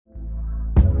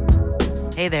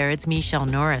Hey there, it's Michelle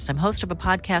Norris. I'm host of a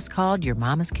podcast called Your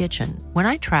Mama's Kitchen. When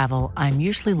I travel, I'm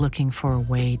usually looking for a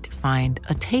way to find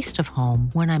a taste of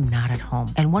home when I'm not at home.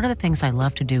 And one of the things I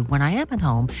love to do when I am at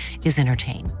home is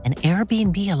entertain. And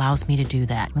Airbnb allows me to do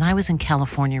that. When I was in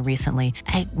California recently,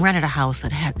 I rented a house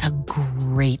that had a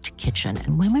great kitchen.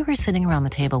 And when we were sitting around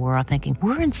the table, we were all thinking,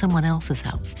 we're in someone else's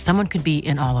house. Someone could be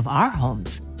in all of our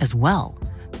homes as well.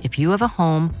 If you have a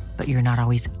home, but you're not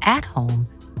always at home,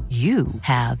 you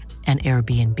have an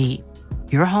Airbnb.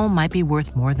 Your home might be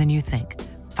worth more than you think.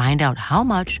 Find out how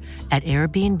much at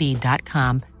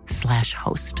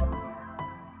airbnb.com/host.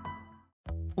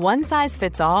 One size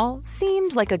fits all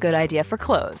seemed like a good idea for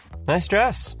clothes. Nice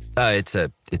dress. It's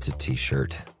a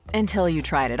t-shirt. Until you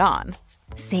tried it on.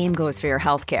 Same goes for your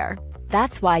healthcare.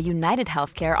 That's why United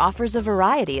Healthcare offers a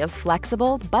variety of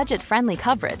flexible, budget-friendly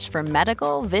coverage for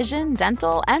medical, vision,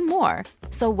 dental, and more.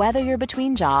 So whether you're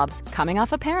between jobs, coming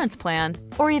off a parent's plan,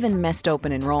 or even missed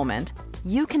open enrollment,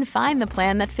 you can find the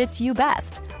plan that fits you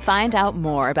best. Find out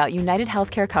more about United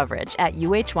Healthcare coverage at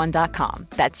uh1.com.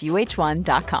 That's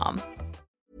uh1.com.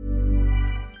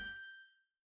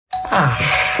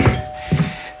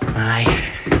 My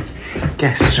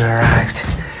guests have arrived.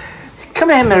 Come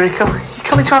here, Miracle. You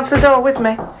coming to answer the door with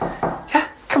me? Yeah,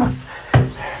 come on.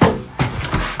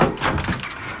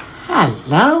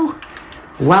 Hello.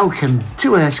 Welcome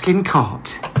to Erskine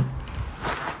Court.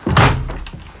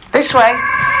 This way.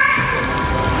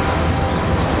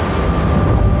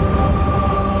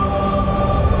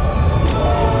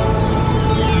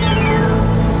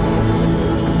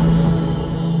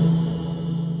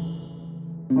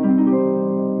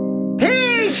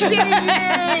 She's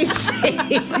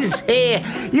here.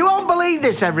 You won't believe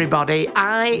this, everybody.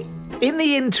 In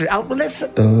the interim... Oh, well,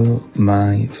 listen. Oh,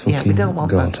 my fucking Yeah, we don't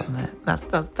want God. that on there.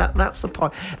 That's the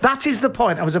point. That is the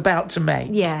point I was about to make.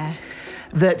 Yeah.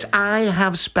 That I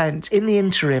have spent, in the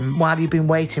interim, while you've been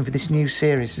waiting for this new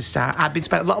series to start, I've been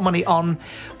spending a lot of money on,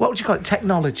 what would you call it,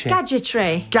 technology?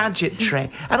 Gadgetry.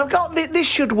 And I've got, this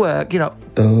should work, you know.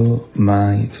 Oh,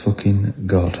 my fucking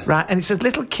God. Right, and it's a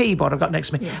little keyboard I've got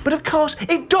next to me. Yeah. But of course,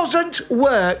 it doesn't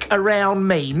work around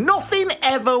me. Nothing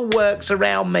ever works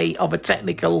around me of a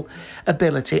technical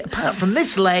ability, apart from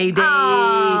this lady.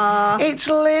 Aww. It's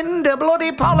Linda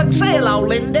Bloody Pollock. Say hello,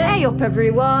 Linda. Hey up,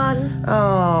 everyone.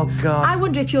 Oh, God. I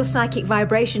wonder if your psychic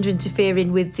vibrations are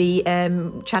interfering with the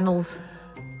channels.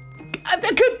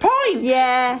 A good point.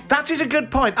 Yeah. That is a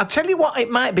good point. I'll tell you what it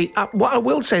might be. What I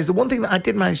will say is the one thing that I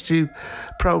did manage to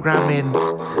program in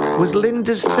was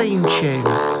Linda's theme tune.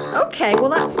 Okay, well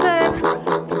that's...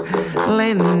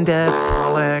 Linda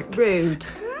Pollock. rude.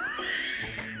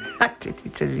 I did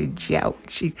it as a joke.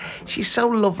 She's so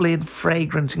lovely and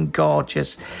fragrant and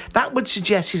gorgeous. That would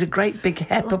suggest she's a great big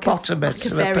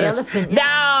hippopotamus. Like a fairy elephant. Yeah.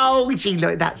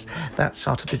 No, that's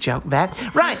sort of the joke there.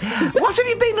 Right, what have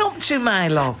you been up to, my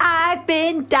love? I've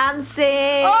been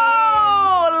dancing.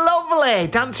 Oh, lovely.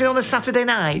 Dancing on a Saturday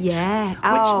night?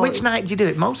 Yeah. Which night do you do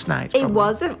it? Most nights, It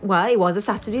probably. was a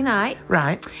Saturday night.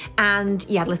 Right. And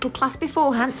you had a little class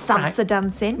beforehand, salsa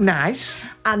dancing. Nice.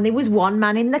 And there was one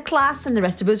man in the class and the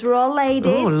rest of us were all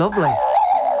ladies. Oh, lovely.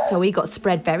 So he got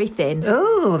spread very thin.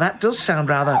 Oh, that does sound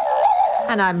rather...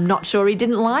 And I'm not sure he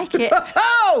didn't like it.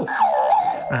 Oh!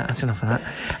 Right, that's enough of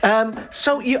that.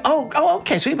 So you... Oh,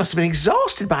 okay, so he must have been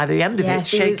exhausted by the end of it,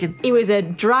 shaking... He was a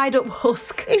dried up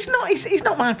husk. He's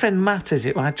not my friend Matt, is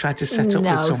it, who I tried to set up with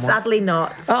someone? No, sadly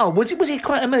not. Oh, was he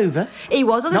quite a mover? He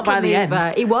was a little Not by the mover.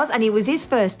 end. He was, and it was his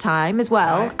first time as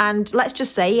well. Right. And let's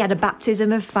just say he had a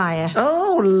baptism of fire.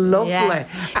 Oh, lovely.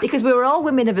 Yes, because we were all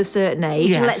women of a certain age,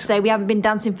 Yes. and let's say we haven't been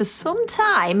dancing for some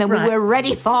time, and Right. we were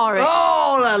ready for it.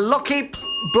 Oh, the lucky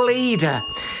bleeder.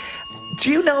 Do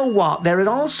you know what? There are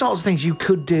all sorts of things you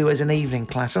could do as an evening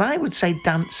class, and I would say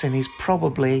dancing is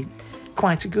probably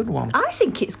quite a good one. I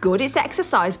think it's good. It's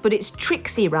exercise, but it's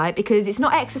tricksy, right? Because it's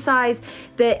not exercise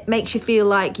that makes you feel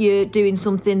like you're doing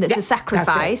something that's a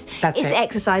sacrifice. That's it's it.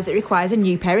 exercise that requires a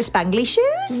new pair of spangly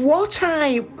shoes. What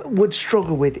I would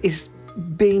struggle with is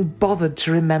being bothered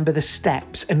to remember the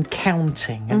steps and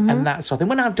counting and that sort of thing.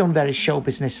 When I've done various show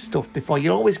business stuff before,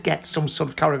 you always get some sort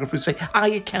of choreographer who say, are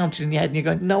you counting in your head? And you're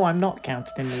going, no, I'm not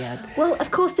counting in my head. Well,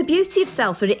 of course, the beauty of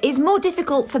salsa, it is more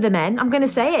difficult for the men. I'm going to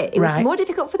say it. It was Right. more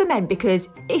difficult for the men because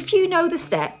if you know the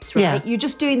steps, right, Yeah. you're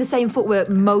just doing the same footwork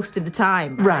most of the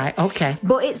time. Right, okay.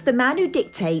 But it's the man who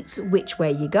dictates which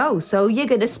way you go. So you're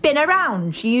going to spin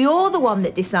around. You're the one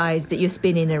that decides that you're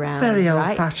spinning around. Very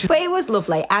right? old-fashioned. But it was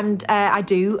lovely. And I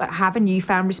do have a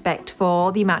newfound respect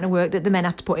for the amount of work that the men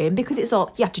have to put in, because it's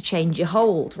all, you have to change your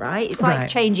hold, right? It's like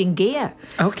changing gear.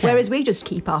 Okay. Whereas we just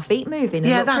keep our feet moving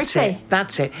and look pretty.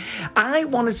 That's it. I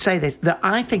want to say this, that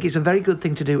I think it's a very good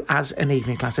thing to do as an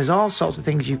evening class. There's all sorts of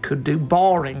things you could do,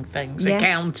 boring things,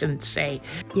 accountancy.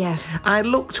 Yeah. I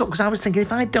looked up, because I was thinking,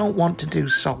 if I don't want to do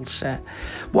salsa,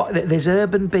 there's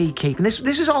urban beekeeping.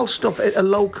 This is all stuff at a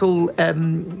local,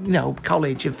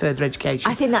 college of further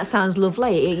education. I think that sounds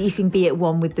lovely. You can be at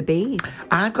one with the bees.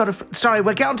 I've got sorry,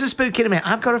 we'll get on to spooky in a minute.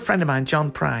 I've got a friend of mine,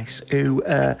 John Price, who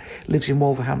lives in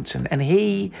Wolverhampton, and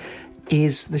he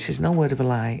is, this is no word of a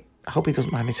lie, I hope he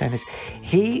doesn't mind me saying this,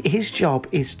 his job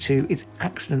is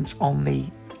accidents on the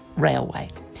railway.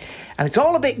 And it's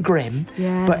all a bit grim,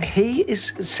 but he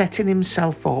is setting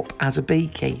himself up as a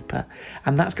beekeeper,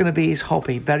 and that's going to be his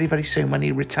hobby very, very soon when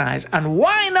he retires. And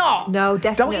why not? No,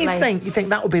 definitely. Don't you think? You think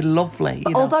that would be lovely?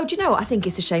 Although, do you know what? I think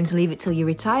it's a shame to leave it till you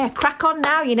retire. Crack on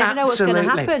now. You never know what's going to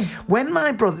happen. When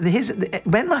my brother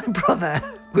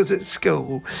was at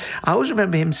school, I always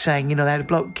remember him saying, they had a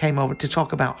bloke came over to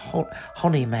talk about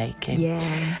honey making.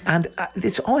 Yeah. And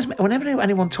it's always, whenever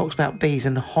anyone talks about bees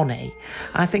and honey,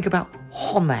 I think about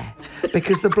honey,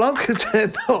 because the bloke who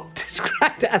turned up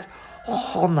described it as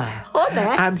honey.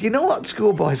 And you know what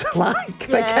schoolboys are like?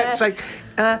 They kept saying,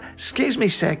 excuse me,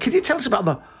 sir, could you tell us about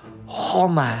the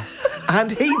honey? And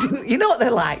he didn't, you know what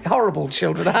they're like, horrible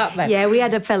children, aren't they? Yeah, we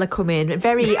had a fella come in, a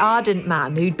very ardent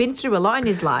man who'd been through a lot in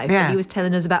his life, and he was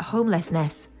telling us about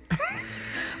homelessness.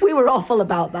 We were awful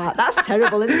about that. That's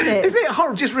terrible, isn't it? Isn't it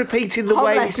horrible, just repeating the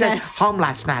way he said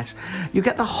homelessness? You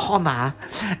get the honour.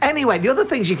 Anyway, the other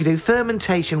things you could do,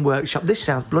 fermentation workshop. This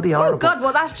sounds bloody horrible. Oh, God,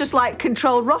 well, that's just like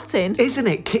controlled rotting. Isn't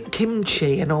it?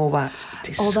 Kimchi and all that.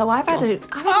 Although I've had a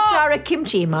jar of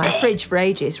kimchi in my fridge for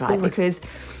ages, right, because...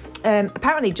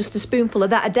 apparently just a spoonful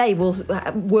of that a day will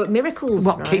work miracles.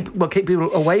 Keep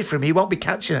people away from you. You won't be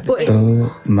catching it.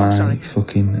 Oh my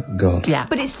fucking God. Yeah.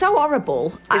 But it's so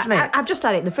horrible. Isn't it? I've just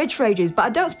had it in the fridge for ages, but I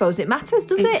don't suppose it matters,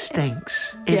 does it? It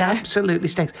stinks. It absolutely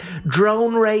stinks.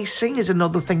 Drone racing is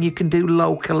another thing you can do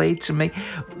locally, to me.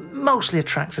 Mostly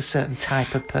attracts a certain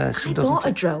type of person, doesn't it? I bought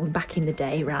a drone back in the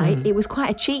day, right? It was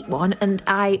quite a cheap one, and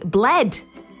I bled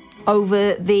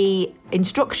over the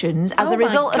instructions as a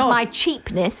result of my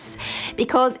cheapness,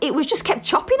 because it was just kept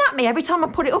chopping at me every time I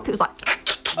put it up. It was like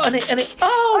it got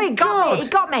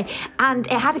me, and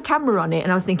it had a camera on it,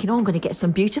 and I was thinking, I'm going to get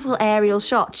some beautiful aerial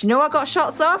shots. You know what I got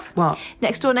shots of? What?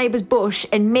 Next door neighbour's bush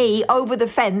and me over the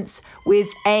fence with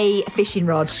a fishing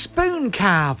rod. Spoon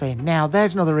carving. Now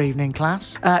there's another evening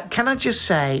class. Can I just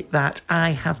say that I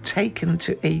have taken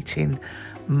to eating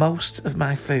most of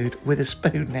my food with a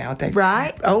spoon nowadays.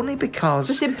 Right. Only because...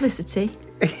 For simplicity.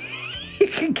 You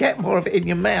can get more of it in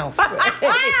your mouth.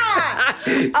 Oh!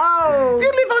 If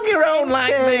you live on your own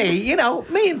like me,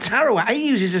 me and Taro, he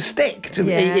uses a stick to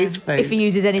eat his food. If he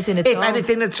uses anything at all. If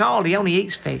anything at all. He only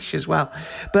eats fish as well.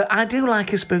 But I do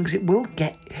like a spoon because it will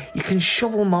get... You can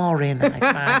shovel more in, I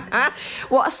find.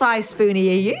 What size spoon are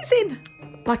you using?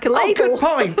 Like a ladle. Oh, good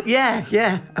point.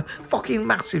 Yeah. A fucking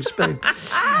massive spoon.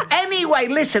 Anyway,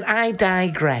 listen, I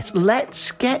digress. Let's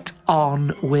get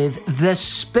on with the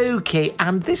spooky.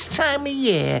 And this time of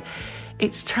year,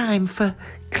 it's time for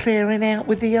clearing out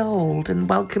with the old and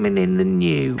welcoming in the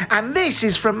new. And this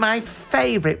is from my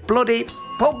favourite bloody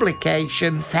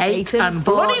publication, Fate and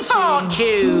Bloody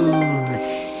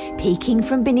Fortune. Peeking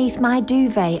from beneath my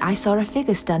duvet, I saw a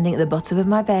figure standing at the bottom of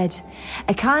my bed.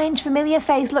 A kind, familiar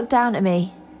face looked down at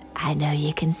me. I know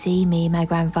you can see me, my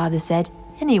grandfather said,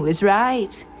 and he was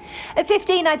right. At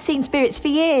 15, I'd seen spirits for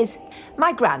years.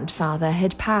 My grandfather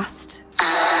had passed.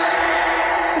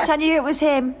 But I knew it was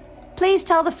him. Please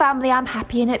tell the family I'm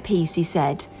happy and at peace, he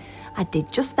said. I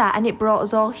did just that, and it brought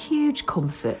us all huge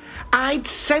comfort. I'd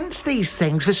sensed these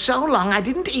things for so long, I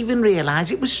didn't even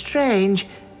realise it was strange.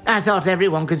 I thought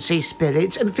everyone could see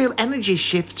spirits and feel energy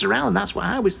shifts around. That's what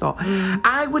I always thought.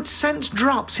 I would sense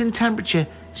drops in temperature,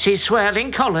 see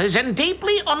swirling colours, and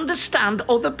deeply understand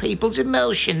other people's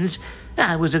emotions.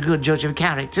 I was a good judge of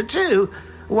character too.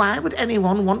 Why would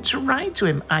anyone want to write to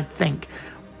him, I'd think?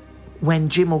 When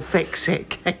Jim'll Fix It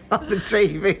came on the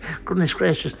TV, goodness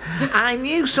gracious, I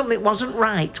knew something wasn't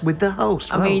right with the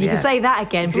host. You can say that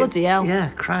again, bloody hell.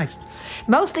 Yeah, Christ.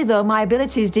 Mostly, though, my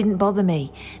abilities didn't bother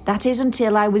me. That is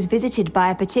until I was visited by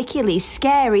a particularly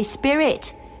scary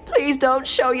spirit. Please don't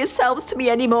show yourselves to me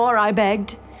anymore, I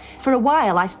begged. For a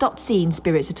while, I stopped seeing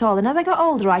spirits at all, and as I got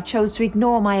older, I chose to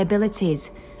ignore my abilities.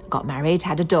 I got married,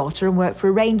 had a daughter, and worked for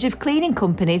a range of cleaning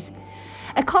companies.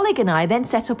 A colleague and I then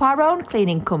set up our own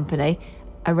cleaning company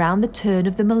around the turn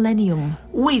of the millennium.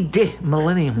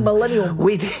 Millennium.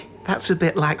 We That's a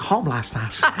bit like home last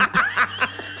night.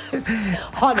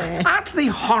 Honey. At the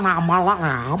Honam,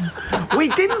 we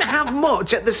didn't have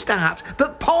much at the start,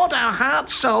 but poured our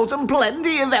hearts, souls and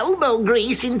plenty of elbow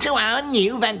grease into our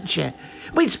new venture.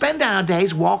 We'd spend our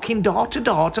days walking door to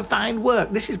door to find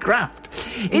work. This is graft.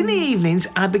 In the evenings,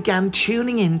 I began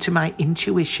tuning into my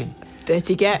intuition.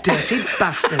 Dirty get. Dirty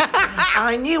bastard.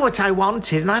 I knew what I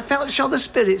wanted, and I felt sure the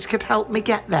spirits could help me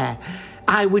get there.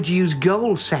 I would use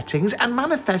goal settings and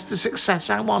manifest the success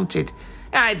I wanted.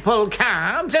 I'd pull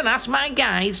cards and ask my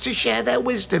guides to share their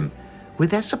wisdom.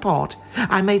 With their support,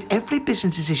 I made every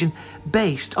business decision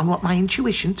based on what my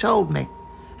intuition told me.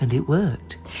 And it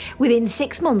worked. Within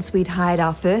 6 months, we'd hired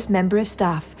our first member of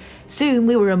staff. Soon,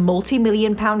 we were a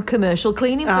multi-million-pound commercial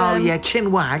cleaning firm. Oh, yeah, chin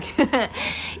wag.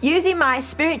 Using my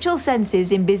spiritual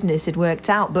senses in business had worked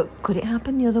out, but could it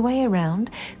happen the other way around?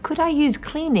 Could I use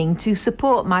cleaning to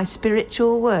support my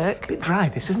spiritual work? Bit dry,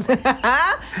 this, isn't it?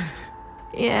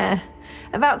 Yeah.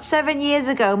 About 7 years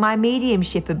ago, my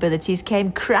mediumship abilities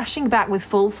came crashing back with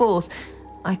full force.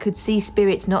 I could see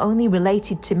spirits not only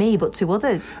related to me, but to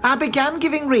others. I began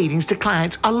giving readings to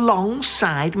clients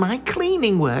alongside my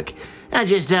cleaning work. I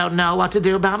just don't know what to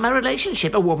do about my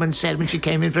relationship, a woman said when she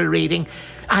came in for a reading.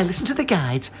 I listened to the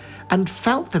guides and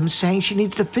felt them saying she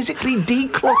needs to physically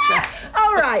declutter.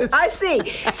 All right, I see.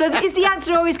 So is the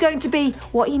answer always going to be,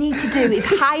 what you need to do is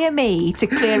hire me to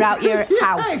clear out your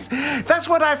house? That's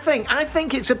what I think. I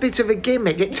think it's a bit of a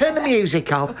gimmick. Turn the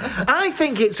music off. I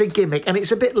think it's a gimmick and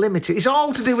it's a bit limited. It's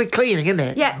all to do with cleaning, isn't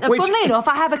it? Yeah, funnily enough,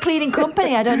 I have a cleaning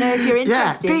company. I don't know if you're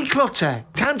interested. Yeah, declutter.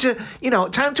 Time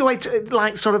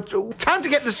to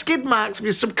get the skid marks of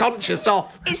your subconscious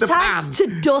off It's the time pan.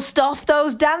 to dust off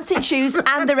those dancing shoes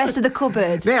and the rest of the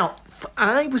cupboard. Now,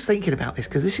 I was thinking about this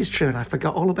because this is true and I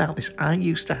forgot all about this. I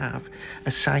used to have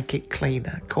a psychic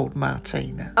cleaner called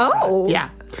Martina. Oh. Yeah,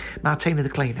 Martina the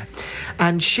cleaner.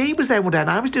 And she was there one day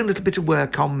and I was doing a little bit of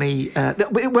work on me.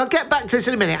 We'll get back to this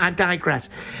in a minute. I digress.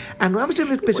 And I was doing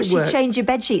a little bit of work. She'd change your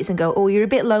bed sheets and go, oh, you're a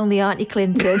bit lonely, aren't you,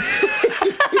 Clinton?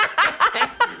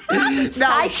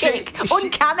 Psychic,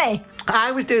 uncanny.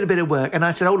 I was doing a bit of work and I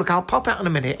said, oh, look, I'll pop out in a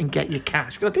minute and get your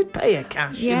cash. Because I did pay her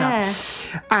cash, you know.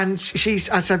 And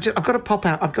I said, I've got to pop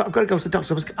out. I've got to go to the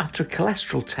doctor. I was after a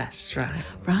cholesterol test, right?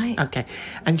 Right. Okay.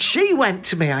 And she went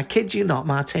to me, I kid you not,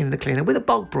 Martina the cleaner, with a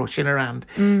bog brush in her hand.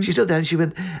 She stood there and she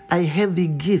went, I have a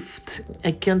gift.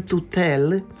 I can't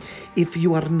tell if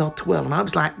you are not well. And I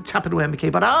was like, tapping away on my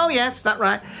keyboard. Oh, yes, that's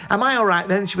right. Am I all right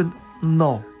then? And she went,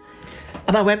 no.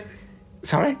 And I went,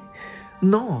 sorry?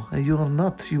 No, you are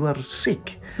not. You are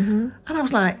sick. Mm-hmm. And I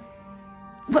was like,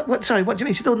 what? Sorry, what do you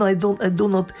mean? She said, no, I do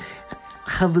not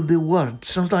have the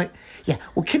words. I was like, yeah,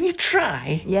 well, can you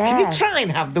try? Yeah. Can you try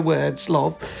and have the words,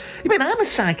 love? You mean, I'm a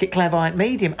psychic clairvoyant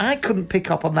medium. I couldn't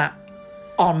pick up on that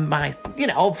on my,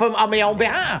 on my own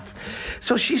behalf.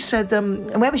 So she said...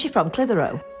 and where was she from?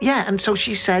 Clitheroe? Yeah, and so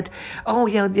she said, oh,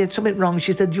 yeah, there's something wrong.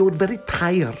 She said, you're very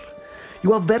tired.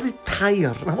 You are very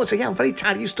tired. And I was saying, yeah, I'm very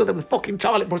tired. You stood there with the fucking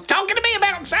toilet brush talking to me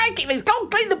about psychic things. Go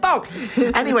clean the bog.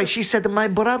 Anyway, she said, my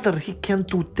brother, he can't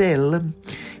tell.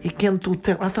 He can't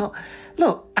tell. I thought,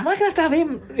 look, am I going to have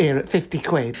him here at 50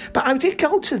 quid? But I did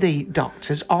go to the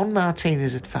doctors on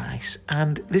Martina's advice,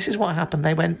 and this is what happened.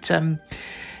 They went, to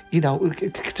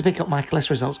pick up my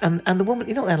cholesterol results, and the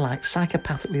woman, they're like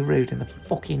psychopathically rude in the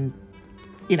fucking...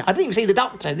 I didn't even see the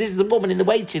doctor. This is the woman in the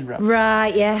waiting room.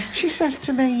 Right, yeah. She says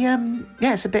to me,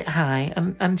 yeah, it's a bit high.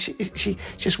 And she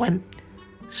just went,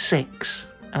 6.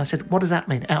 And I said, what does that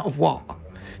mean? Out of what?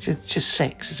 She said, just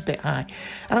 6. It's a bit high.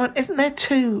 And I went, isn't there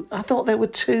 2? I thought there were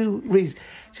 2 reasons.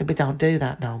 She said, we don't do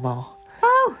that no more.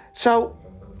 Oh. So...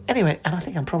 Anyway, and I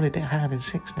think I'm probably a bit higher than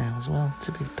 6 now as well,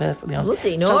 to be perfectly honest.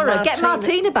 Bloody Nora, get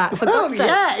Martina back, for God's sake.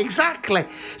 Yeah, exactly.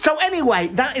 So anyway,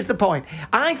 that is the point.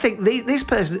 I think this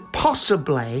person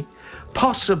possibly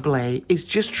is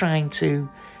just trying to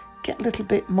get a little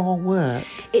bit more work.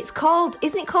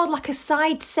 Isn't it called like a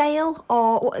side sale,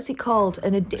 or what is it called?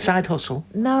 Side hustle?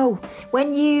 No.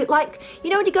 When you, when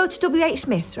you go to W.H.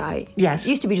 Smith's, right? Yes. It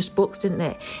used to be just books, didn't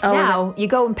it? Oh, now, you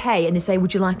go and pay and they say,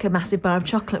 would you like a massive bar of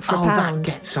chocolate for £1? That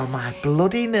gets on my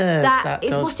bloody nerves. That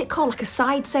is, what's it called? Like a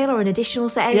side sale or an additional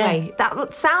sale? Anyway,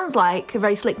 that sounds like a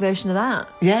very slick version of that.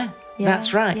 Yeah,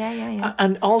 that's right. Yeah.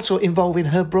 And also involving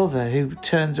her brother, who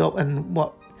turns up and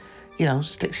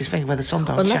sticks his finger where the sun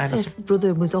don't shine. Unless her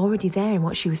brother was already there, and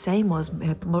what she was saying was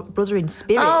her brother in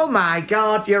spirit. Oh, my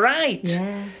God, you're right.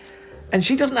 Yeah. And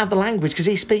she doesn't have the language because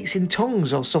he speaks in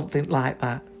tongues or something like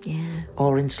that. Yeah.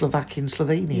 Or in Slovakian,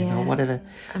 Slovenian or whatever.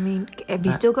 I mean, have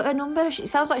you still got her number? It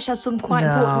sounds like she had some quite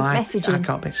important messaging. I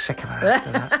got a bit sick of her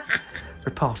after that.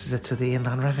 reported her to the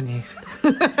Inland Revenue.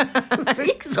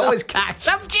 It's always cash.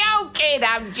 I'm joking.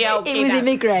 It was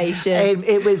immigration.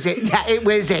 It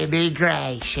was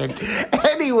immigration.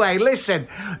 Anyway, listen,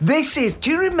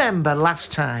 do you remember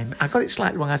last time, I got it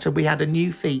slightly wrong, I said we had a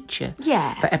new feature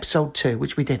for episode 2,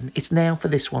 which we didn't. It's now for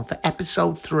this one, for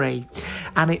episode 3.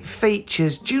 And it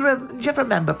features, do you ever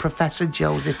remember Professor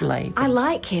Joseph Latham? I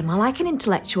like him. I like an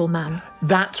intellectual man.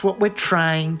 That's what we're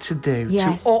trying to do,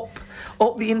 to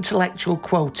up the intellectual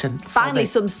quotient. Finally,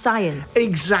 some science.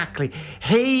 Exactly.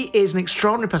 He is an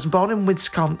extraordinary person, born in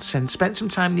Wisconsin, spent some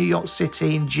time in New York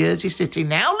City, in Jersey City,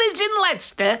 now lives in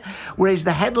Leicester, where he's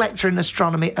the head lecturer in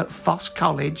astronomy at Foss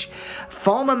College,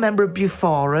 former member of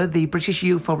BUFORA, the British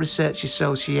UFO Research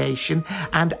Association,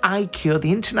 and ICURE,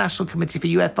 the International Committee for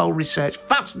UFO Research.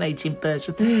 Fascinating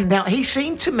person. Now, he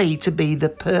seemed to me to be the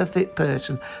perfect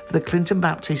person for the Clinton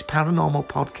Baptist Paranormal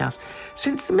Podcast,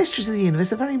 since the mysteries of the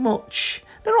universe are very much...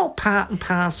 They're all part and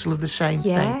parcel of the same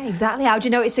thing. Yeah, exactly. How do you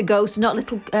know it's a ghost, not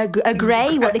a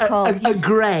grey, what they call it? A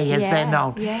grey, as they're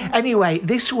known. Yeah. Anyway,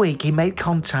 this week he made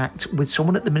contact with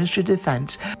someone at the Ministry of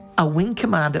Defence, a Wing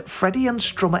Commander, Freddie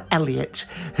Unstrummer Elliott,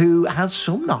 who has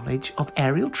some knowledge of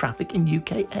aerial traffic in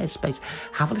UK airspace.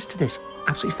 Have a listen to this.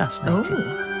 Absolutely fascinating.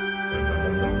 Ooh.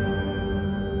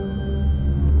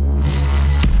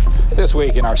 This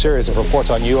week in our series of reports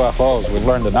on UFOs, we've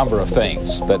learned a number of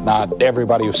things. That not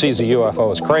everybody who sees a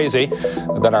UFO is crazy,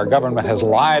 that our government has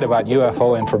lied about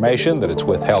UFO information, that it's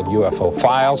withheld UFO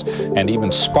files, and even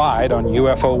spied on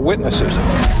UFO witnesses.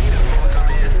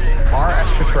 Are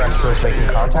extraterrestrials making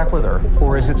contact with Earth,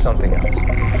 or is it something else?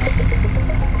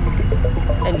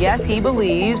 And yes, he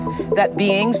believes that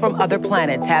beings from other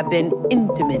planets have been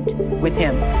intimate with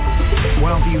him.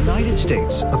 While the United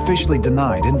States officially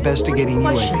denied investigating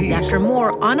Questions UAPs... after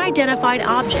more unidentified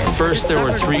objects. First, there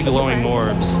were 3 glowing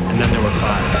orbs, and then there were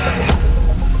 5.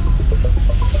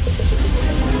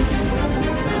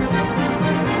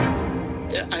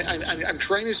 I'm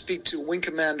trying to speak to Wing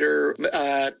Commander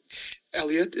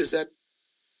Elliott. Is that?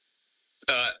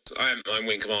 I'm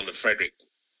Wing Commander Frederick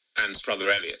Anstruther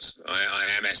Elliott. I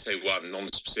am SA-1,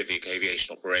 non-specific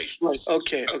aviation operations. Right.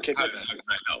 Okay. How can I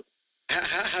help?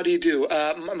 How do you do?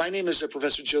 My name is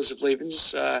Professor Joseph Latham.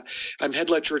 I'm head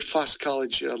lecturer at Foss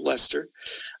College, Leicester.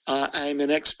 I'm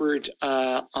an expert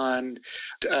on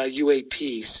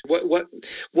UAPs.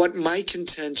 What my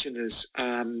contention is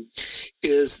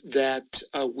that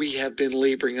we have been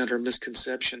laboring under a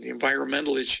misconception. The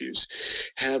environmental issues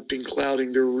have been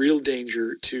clouding the real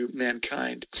danger to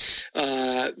mankind.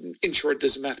 In short,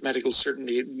 there's a mathematical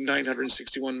certainty,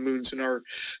 961 moons in our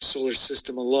solar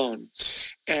system alone.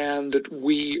 And that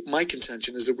my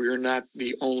contention is that we are not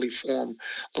the only form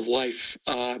of life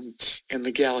in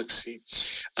the galaxy.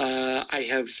 I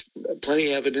have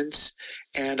plenty of evidence,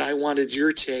 and I wanted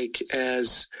your take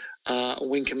as a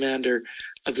Wing Commander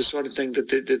of the sort of thing that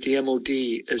the MOD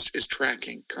is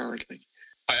tracking currently.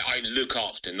 I look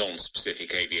after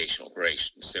non-specific aviation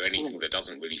operations, so anything that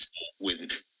doesn't really fall within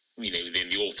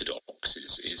the orthodox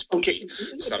is probably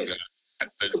something.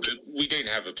 But we don't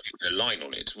have a particular line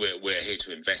on it. We're here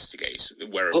to investigate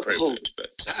where appropriate.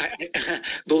 But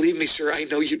believe me, sir, I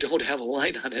know you don't have a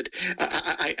line on it.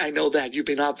 I know that you've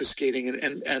been obfuscating,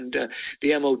 and the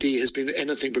MOD has been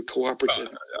anything but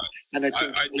cooperative. And I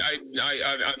think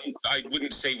I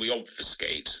wouldn't say we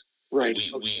obfuscate. Right.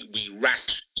 We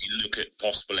rationally look at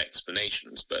possible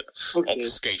explanations, but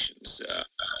obfuscation's a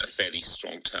fairly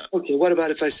strong term. Okay, what about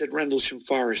if I said Rendlesham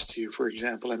Forest to you, for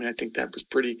example? I mean, I think that was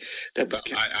pretty. I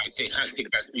think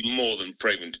that's been more than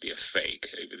proven to be a fake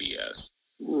over the years.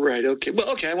 Right. Okay. Well.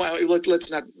 Okay. Well, let's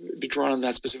not be drawn on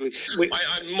that specifically.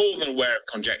 I'm more than aware of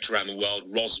conjecture around the world,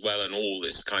 Roswell, and all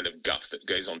this kind of guff that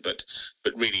goes on. But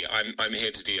really, I'm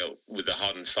here to deal with the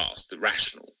hard and fast, the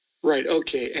rational. Right.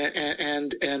 Okay.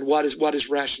 And what is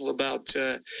rational about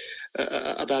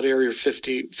Area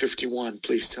 51?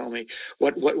 Please tell me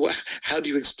what how do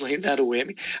you explain that away? I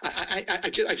mean,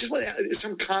 I just want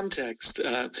some context,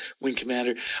 Wing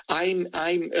Commander. I'm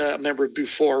a member of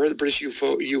BUFORA, the British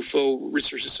UFO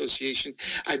Research Association.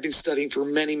 I've been studying for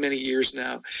many years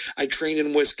now. I trained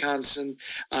in Wisconsin.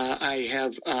 I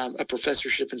have a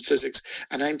professorship in physics,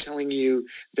 and I'm telling you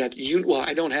that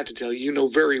I don't have to tell you. You know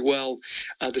very well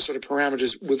the sort of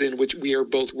parameters within which we are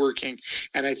both working,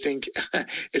 and I think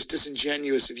it's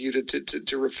disingenuous of you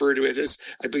to refer to it as,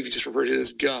 I believe you just referred to it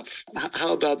as guff.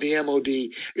 How about the MOD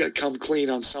come clean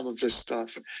on some of this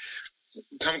stuff?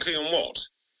 Come clean on what?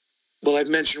 Well, I've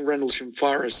mentioned Rendlesham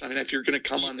Forest. I mean, if you're going to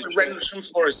come on the show. Rendlesham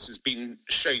Forest has been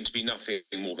shown to be nothing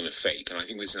more than a fake, and I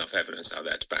think there's enough evidence out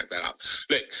there to back that up.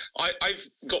 Look, I've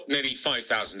got nearly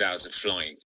 5,000 hours of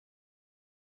flying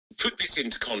put this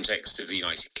into context of the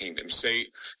United Kingdom. So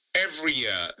every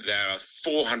year there are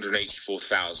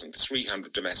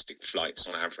 484,300 domestic flights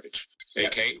on average.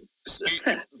 Okay, so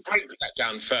break that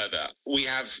down further. We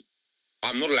have,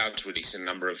 I'm not allowed to release a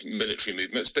number of military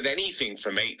movements, but anything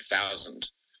from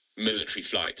 8,000 military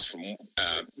flights from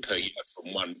per year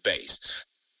from one base.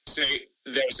 So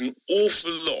there's an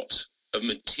awful lot of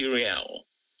materiel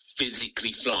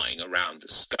physically flying around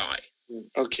the sky.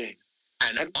 Okay.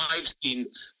 And I've seen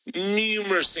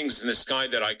numerous things in the sky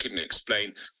that I couldn't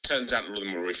explain. Turns out a lot of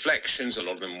them were reflections. A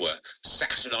lot of them were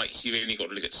satellites. You only got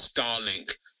to look at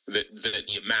Starlink that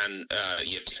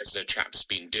your Tesla chap's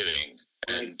been doing.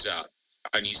 And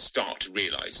you start to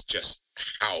realize just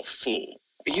how full.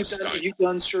 Are you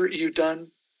done, sir? Are you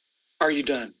done? Are you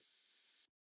done?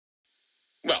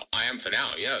 Well, I am for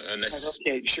now, yeah. Unless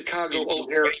Chicago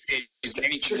O'Hare.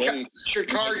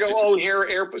 Chicago O'Hare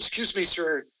Airport. Excuse me,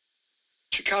 sir.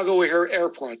 Chicago O'Hare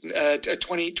Airport,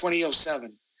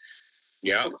 2007.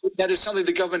 Yeah. That is something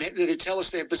the government, they tell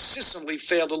us they have persistently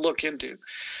failed to look into.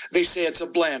 They say it's a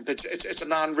blimp. It's a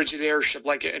non-rigid airship,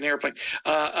 like an airplane.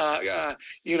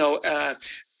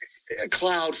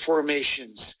 Cloud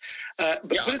formations.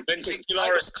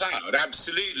 Ventricularis cloud,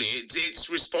 absolutely. It's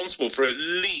responsible for at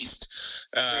least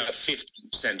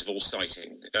 50% of all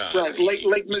sighting. Right,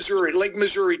 Lake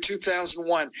Missouri,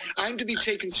 2001. I'm to be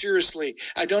taken seriously.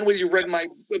 I don't know whether you've read my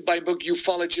book,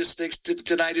 Ufologistics,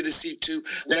 Deny to Deceive 2.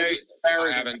 No, I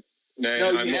haven't.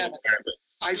 No, you haven't.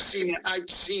 I've seen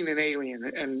an alien,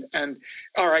 and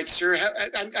all right, sir.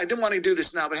 I don't want to do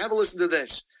this now, but have a listen to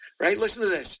this. Right, listen to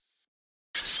this.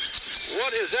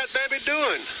 What is that baby doing? I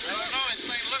don't know. It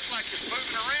may look like it's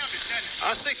moving around, doesn't it?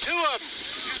 I see two of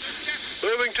them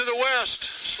moving to the west,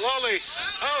 slowly.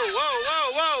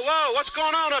 Oh, whoa. What's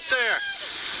going on up there?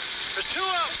 There's two of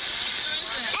them.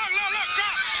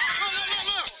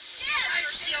 Look.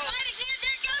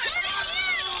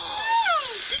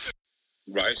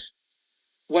 Right.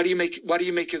 What do you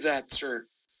make of that, sir?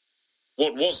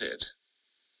 What was it?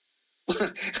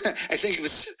 I think it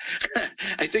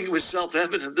was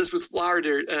self-evident. This was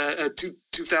Florida,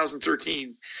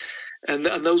 2013, and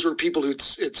those were people who'd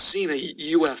seen a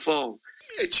UFO.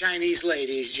 A Chinese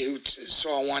lady who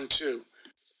saw one too.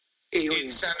 Aliens.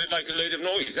 It sounded like a load of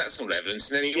noise. That's not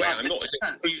evidence in any way. I'm not here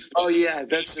to prove. Oh yeah,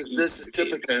 this is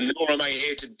typical. And nor am I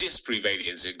here to disprove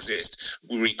aliens exist.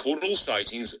 We record all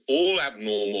sightings, all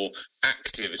abnormal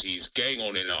activities going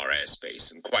on in our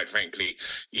airspace, and quite frankly,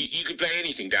 you could play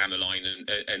anything down the line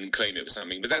and claim it was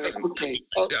something. But that doesn't. Okay.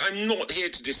 I'm not here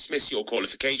to dismiss your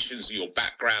qualifications or your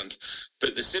background,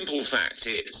 but the simple fact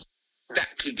is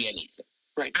that could be anything.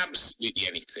 Right. Absolutely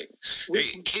anything.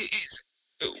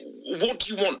 What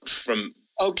do you want from?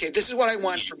 Okay, this is what I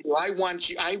want from you. I want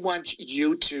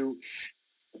you to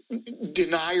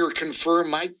deny or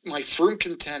confirm my firm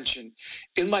contention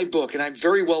in my book, and I'm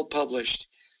very well published,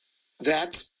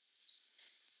 that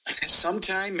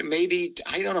sometime, maybe,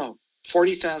 I don't know,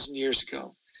 40,000 years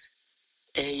ago,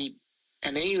 an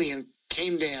alien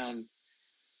came down,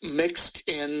 mixed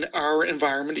in our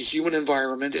environment, a human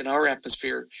environment, in our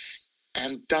atmosphere,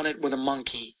 and done it with a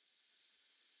monkey.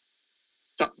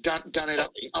 Done it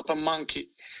up a monkey's,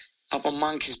 I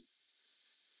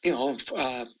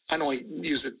know he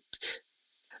used it,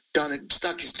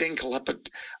 stuck his dinkle up a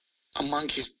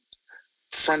monkey's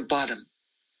front bottom.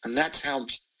 And that's how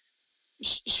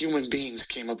human beings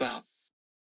came about.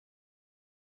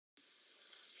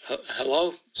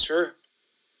 Hello, sir?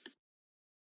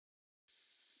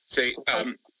 Say,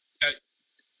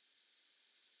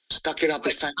 stuck it up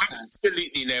his fat.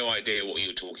 Absolutely no idea what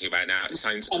you're talking about now. It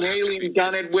sounds an alien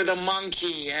done it with a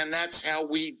monkey, and that's how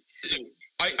we.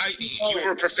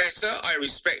 You're a professor. I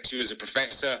respect you as a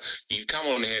professor. You come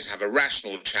on here to have a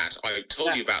rational chat. I've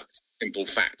told you about simple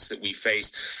facts that we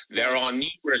face. There are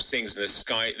numerous things in the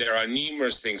sky. There are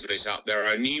numerous things lit up. There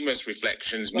are numerous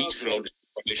reflections, meteorological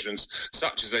conditions,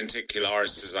 such as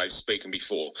lenticularis, as I've spoken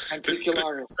before.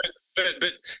 Lenticularis.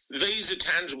 But these are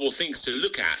tangible things to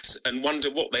look at and wonder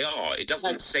what they are. It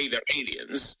doesn't say they're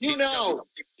aliens. You know,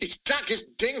 he stuck his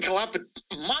dinkle up a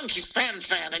monkey's fan,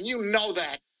 and you know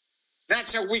that.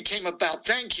 That's how we came about.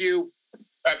 Thank you.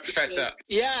 Professor.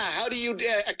 Yeah, how do you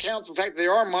account for the fact that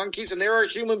there are monkeys and there are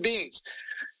human beings?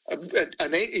 A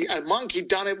monkey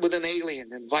done it with an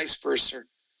alien and vice versa.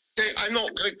 I'm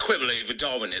not going to quibble over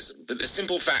Darwinism, but the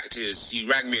simple fact is you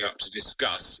rang me up to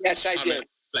discuss. Yes, I did.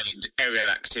 Aerial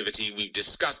activity. We've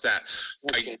discussed that.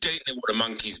 Okay. I don't know what a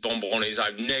monkey's bonbon is. I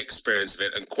have no experience of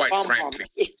it, and quite frankly,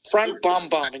 it's front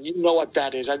bonbon, and you know what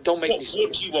that is. Don't make me say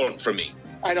what do you want from me?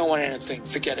 I don't want anything.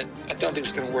 Forget it. I don't think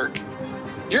it's going to work.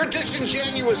 You're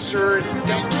disingenuous, sir.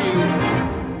 Thank you.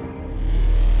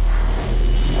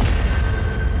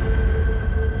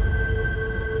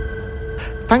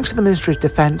 Thanks for the Ministry of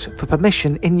Defence for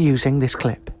permission in using this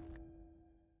clip.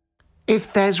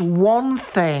 If there's one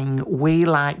thing we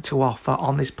like to offer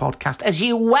on this podcast, as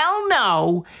you well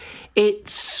know,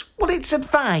 it's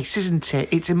advice, isn't it?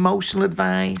 It's emotional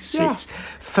advice. Yes. It's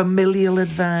familial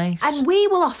advice. And we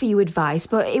will offer you advice,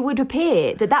 but it would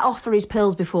appear that offer is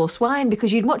pearls before swine,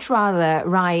 because you'd much rather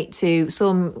write to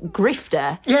some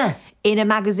grifter in a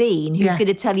magazine who's going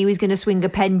to tell you he's going to swing a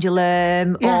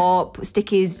pendulum or stick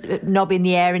his knob in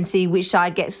the air and see which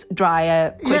side gets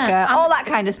drier quicker, all that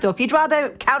kind of stuff. You'd rather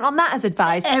count on that as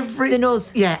advice than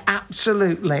us. Yeah,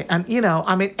 absolutely. And,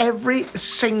 every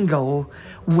single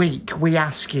week we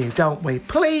ask you, don't we?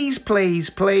 Please, please,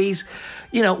 please,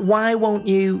 why won't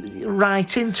you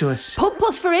write into us? Pump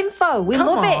us for info. We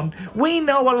love it. We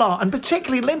know a lot, and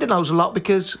particularly Linda knows a lot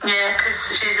because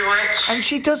she's a witch. And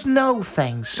she does know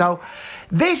things. So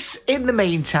this, in the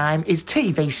meantime, is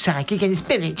TV Psychic and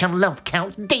Spinach on Love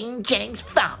Count. Dean James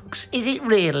Fox. Is it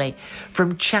really?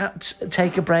 From Chat,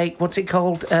 Take a Break, what's it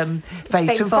called?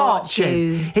 Fate and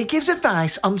Fortune. He gives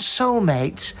advice on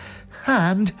soulmates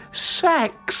and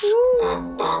sex.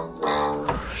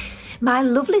 My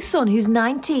lovely son, who's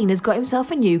 19, has got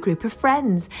himself a new group of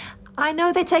friends. I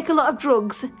know they take a lot of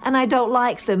drugs and I don't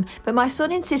like them, but my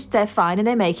son insists they're fine and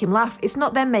they make him laugh. It's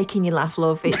not them making you laugh,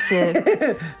 love. It's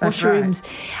the mushrooms.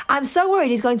 Right. I'm so worried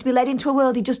he's going to be led into a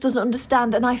world he just doesn't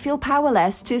understand, and I feel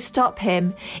powerless to stop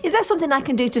him. Is there something I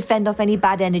can do to fend off any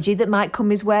bad energy that might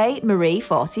come his way? Marie,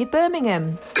 40 of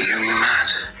Birmingham. Are you mad?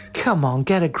 Come on,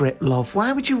 get a grip, love.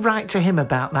 Why would you write to him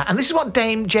about that? And this is what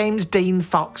Dame James Dean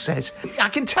Fox says. I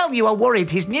can tell you are worried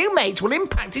his new mates will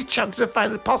impact his chances of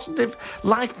finding a positive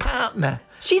life partner.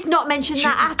 She's not mentioned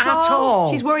that at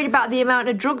all. She's worried about the amount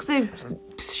of drugs they're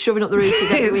shoving up the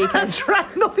rooties every weekend. That's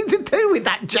right. Nothing to do with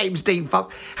that, James Dean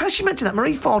Fox. How does she mention that?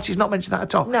 Marie Fortie's not mentioned that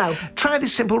at all. No. Try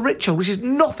this simple ritual, which has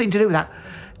nothing to do with that.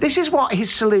 This is what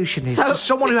his solution is to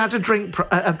someone who has a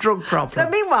drug problem. So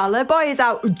meanwhile, the boy is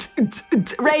out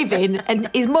raving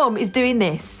and his mum is doing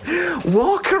this.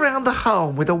 Walk around the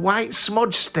home with a white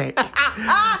smudge stick.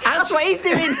 That's what he's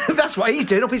doing. That's what he's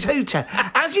doing up his hooter.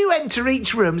 As you enter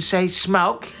each room, say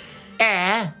smoke,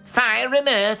 air, fire and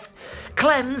earth.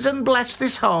 Cleanse and bless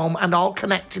this home and all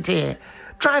connected here.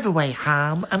 Drive away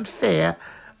harm and fear.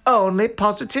 Only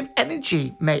positive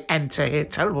energy may enter here.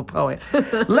 Terrible poet.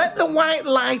 Let the white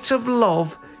light of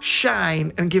love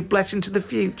shine and give blessing to the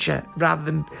future rather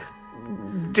than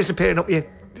disappearing up your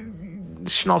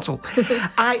schnozzle.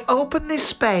 I open this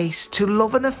space to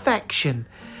love and affection.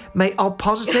 May all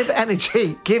positive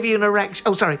energy give you an erection.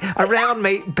 Oh, sorry. Around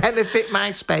me, benefit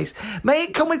my space. May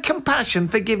it come with compassion,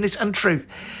 forgiveness and truth.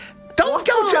 Don't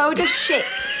go to... load of shit.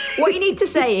 What you need to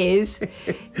say is,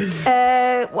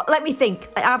 let me think.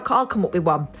 I'll come up with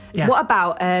one. Yeah. What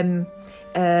about,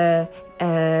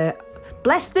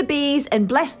 bless the bees and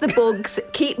bless the bugs,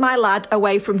 keep my lad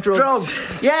away from drugs. Drugs,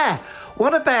 yeah.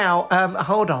 What about,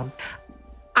 hold on.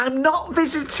 I'm not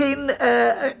visiting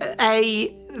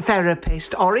a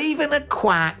therapist or even a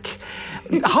quack.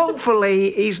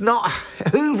 Hopefully he's not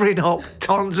hoovering up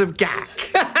tons of gack.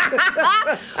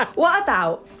 What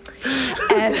about...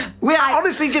 we are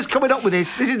honestly just coming up with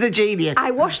this. This is the genius.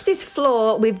 I wash this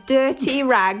floor with dirty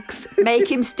rags, make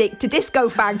him stick to disco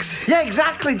fags. Yeah,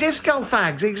 exactly. Disco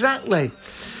fags, exactly.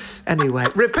 Anyway,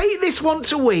 repeat this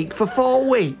once a week for 4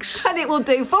 weeks. And it will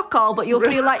do fuck all, but you'll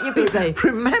feel like you're busy.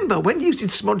 Remember, when using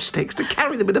smudge sticks, to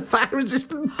carry them in a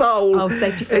fire-resistant bowl. Oh,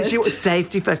 safety first.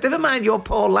 Safety first. Never mind your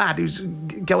poor lad who's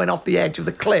going off the edge of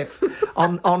the cliff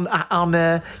on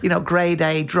grade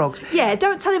A drugs. Yeah,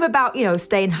 don't tell him about,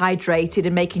 staying hydrated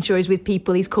and making sure he's with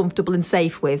people he's comfortable and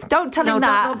safe with. Don't tell him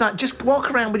that. No, don't that. Just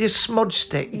walk around with your smudge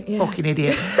stick, you fucking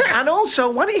idiot. And also,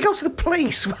 why don't you go to the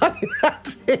police while you're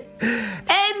at it?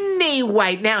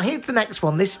 Anyway, now here's the next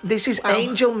one. This is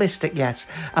Angel Mystic, yes.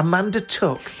 Amanda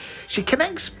Tuck. She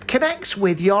connects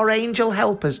with your angel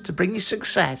helpers to bring you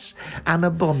success and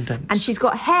abundance. And she's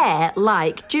got hair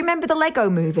like, do you remember the Lego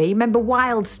movie? Remember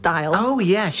Wild Style? Oh,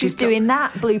 yeah. She's doing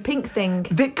that blue-pink thing.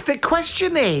 The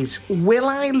question is, will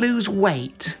I lose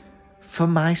weight for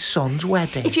my son's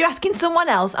wedding? If you're asking someone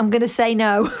else, I'm going to say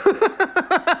no.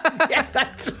 Yeah,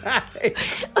 that's right.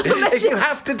 If you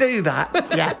have to do that,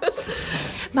 yeah.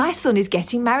 My son is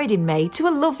getting married in May to a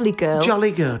lovely girl.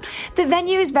 Jolly good. The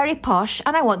venue is very posh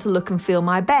and I want to look and feel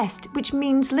my best, which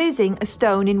means losing a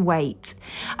stone in weight.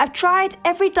 I've tried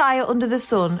every diet under the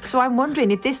sun, so I'm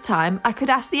wondering if this time I could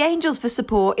ask the angels for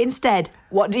support instead.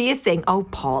 What do you think? Oh,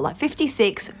 Paul, at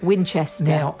 56, Winchester.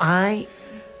 Now,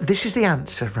 this is the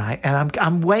answer, right? And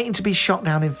I'm waiting to be shot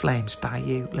down in flames by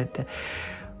you, Linda.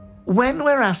 When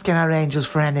we're asking our angels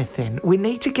for anything, we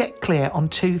need to get clear on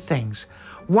 2 things.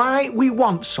 why we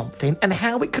want something and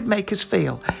how it could make us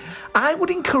feel. I would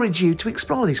encourage you to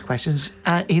explore these questions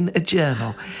in a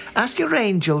journal. Ask your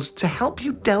angels to help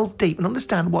you delve deep and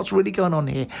understand what's really going on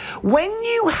here. When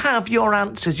you have your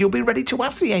answers, you'll be ready to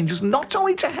ask the angels not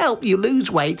only to help you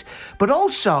lose weight, but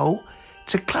also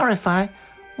to clarify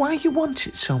why you want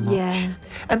it so much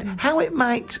and how it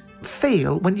might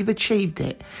feel when you've achieved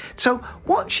it. So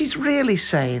what she's really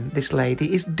saying, this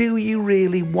lady, is do you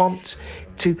really want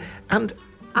to? And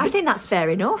I think that's fair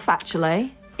enough,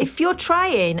 actually. If you're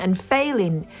trying and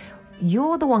failing,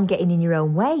 you're the one getting in your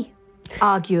own way,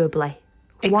 arguably.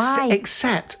 Why?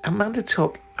 Except Amanda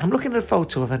Tuck, I'm looking at a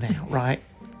photo of her now, right?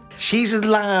 She's a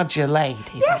larger lady.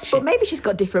 Yes, but maybe she's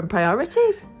got different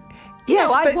priorities.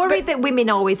 Yes, I'm worried that women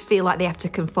always feel like they have to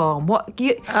conform.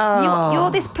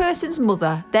 You're this person's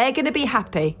mother. They're going to be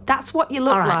happy. That's what you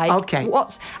look like. Okay.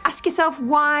 Ask yourself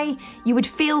why you would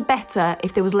feel better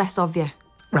if there was less of you.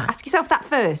 Right. Ask yourself that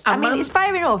first. I mean, it's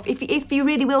fair enough if you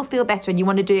really will feel better and you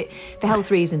want to do it for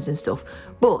health reasons and stuff.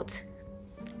 But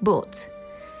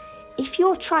if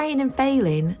you're trying and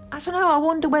failing, I don't know, I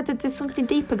wonder whether there's something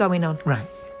deeper going on. Right.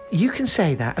 You can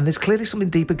say that, and there's clearly something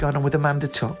deeper going on with Amanda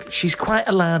Tuck. She's quite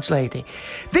a large lady.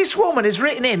 This woman has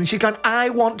written in and she's gone, I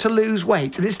want to lose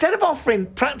weight. And instead of offering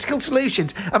practical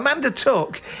solutions, Amanda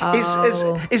Tuck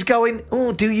is going,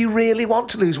 oh, do you really want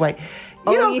to lose weight?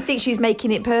 You think she's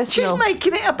making it personal? She's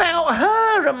making it about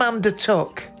her, Amanda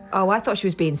Tuck. Oh, I thought she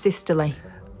was being sisterly.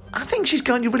 I think she's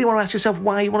going, you really want to ask yourself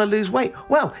why you want to lose weight?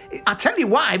 Well, I tell you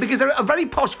why, because they're at a very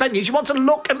posh venue. She wants to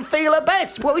look and feel her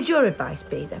best. What would your advice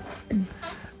be, then?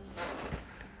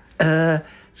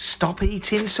 Stop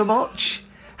eating so much.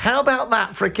 How about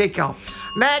that for a kick-off?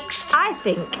 Next. I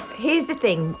think, here's the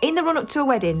thing, in the run-up to a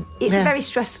wedding, it's a very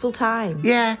stressful time.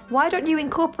 Yeah. Why don't you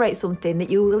incorporate something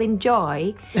that you will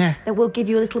enjoy that will give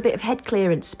you a little bit of head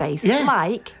clearance space? Yeah.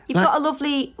 Like, you've got a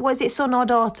lovely, son or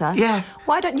daughter? Yeah.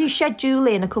 Why don't you schedule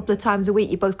in a couple of times a week,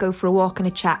 you both go for a walk and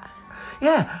a chat?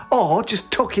 Yeah, or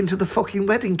just tuck into the fucking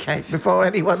wedding cake before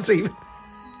anyone's even...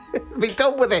 be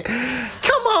done with it.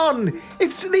 Come on!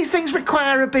 These things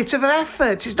require a bit of an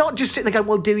effort. It's not just sitting there going,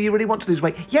 well, do you really want to lose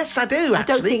weight? Yes, I do, actually. I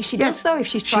don't think she does, though, if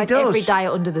she's tried every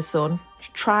diet under the sun. She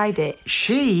tried it.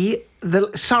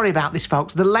 Sorry about this,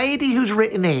 folks. The lady who's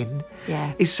written in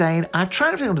is saying, I've tried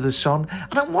everything under the sun,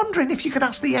 and I'm wondering if you could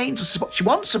ask the angels to support. She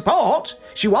wants support.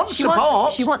 She wants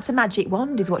support. She wants a magic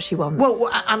wand, is what she wants. Well,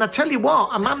 and I tell you what,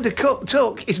 Amanda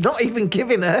Tuck is not even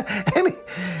giving her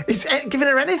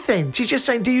anything. She's just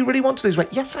saying, do you really want to lose weight?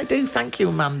 Yes, I do. Thank you,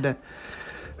 Amanda.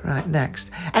 Right,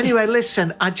 next. Anyway,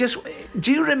 listen,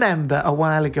 do you remember a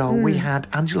while ago we had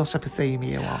Angelos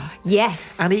Epithemio on?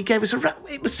 Yes. And he gave us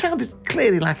sounded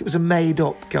clearly like it was a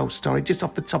made-up ghost story just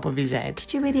off the top of his head.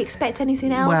 Did you really expect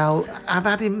anything else? Well, I've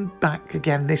had him back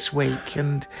again this week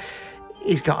and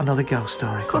he's got another ghost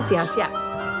story. Of course he has, yeah.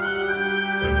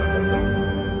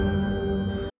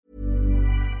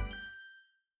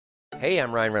 Hey,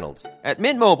 I'm Ryan Reynolds. At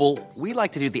Mint Mobile, we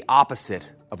like to do the opposite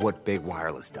of what Big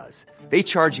Wireless does. They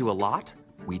charge you a lot,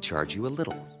 we charge you a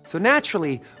little. So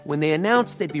naturally, when they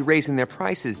announced they'd be raising their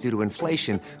prices due to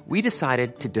inflation, we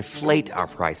decided to deflate our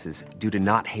prices due to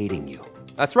not hating you.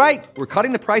 That's right. We're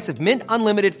cutting the price of Mint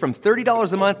Unlimited from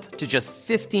 $30 a month to just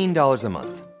 $15 a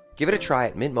month. Give it a try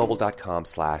at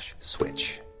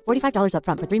mintmobile.com/switch. $45 up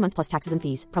front for 3 months plus taxes and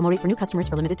fees. Promo rate for new customers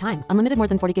for limited time. Unlimited more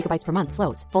than 40 gigabytes per month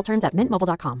slows. Full terms at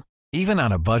mintmobile.com. Even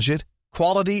on a budget,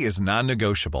 quality is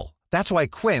non-negotiable. That's why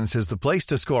Quince is the place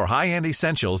to score high-end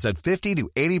essentials at 50 to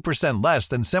 80% less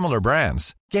than similar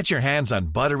brands. Get your hands on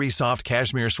buttery soft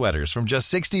cashmere sweaters from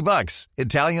just $60,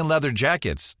 Italian leather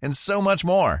jackets, and so much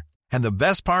more. And the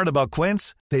best part about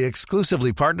Quince, they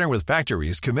exclusively partner with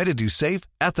factories committed to safe,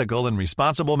 ethical, and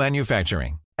responsible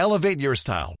manufacturing. Elevate your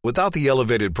style without the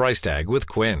elevated price tag with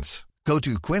Quince. Go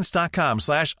to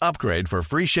quince.com/upgrade for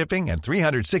free shipping and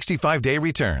 365-day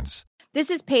returns. This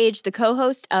is Paige, the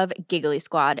co-host of Giggly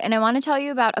Squad, and I want to tell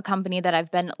you about a company that I've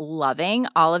been loving,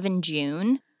 Olive &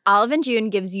 June. Olive & June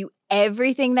gives you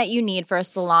everything that you need for a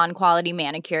salon-quality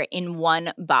manicure in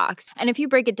one box. And if you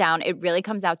break it down, it really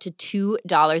comes out to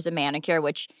 $2 a manicure,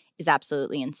 which is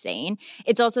absolutely insane.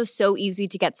 It's also so easy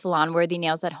to get salon-worthy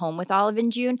nails at home with Olive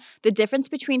 & June. The difference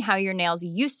between how your nails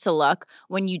used to look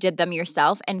when you did them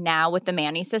yourself and now with the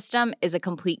Mani system is a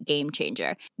complete game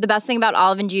changer. The best thing about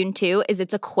Olive & June, too, is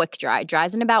it's a quick dry.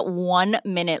 Dries in about 1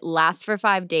 minute, lasts for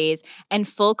 5 days, and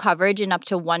full coverage in up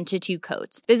to 1 to 2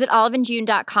 coats. Visit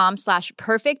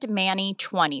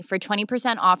oliveandjune.com/perfectmani20 for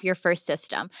 20% off your first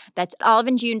system. That's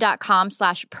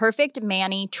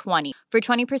oliveandjune.com/perfectmani20 for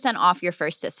 20% off your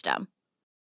first system.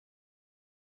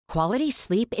 Quality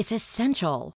sleep is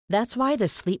essential. That's why the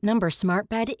Sleep Number Smart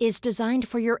Bed is designed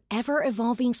for your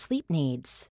ever-evolving sleep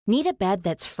needs. Need a bed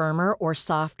that's firmer or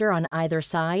softer on either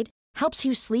side? Helps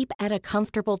you sleep at a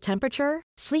comfortable temperature?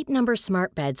 Sleep Number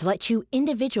Smart Beds let you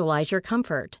individualize your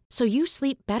comfort, so you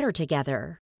sleep better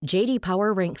together. J.D.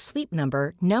 Power ranks Sleep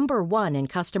Number number 1 in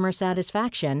customer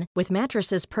satisfaction with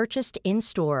mattresses purchased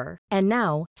in-store. And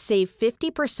now, save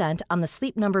 50% on the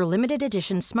Sleep Number Limited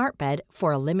Edition Smart Bed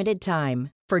for a limited time.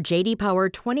 For J.D. Power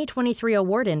 2023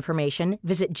 award information,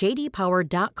 visit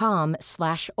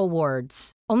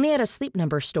jdpower.com/awards. Only at a Sleep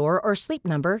Number store or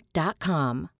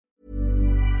sleepnumber.com.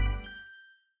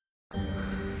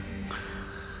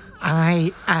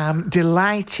 I am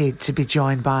delighted to be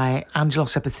joined by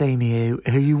Angelos Epithemiou,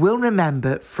 who you will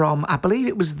remember from, I believe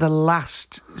it was the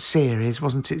last series,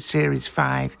 wasn't it, Series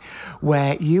 5,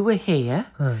 where you were here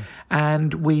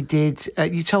and we did,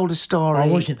 you told a story. I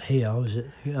wasn't here, I was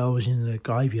in the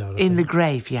graveyard. In the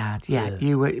graveyard, yeah.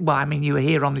 You were, well, I mean, you were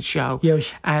here on the show. Yeah, I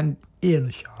was and here on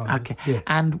the show. Okay. Yeah.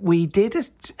 And we did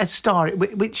a story,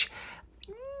 which...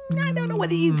 I don't know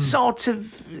whether you sort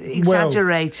of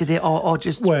exaggerated it or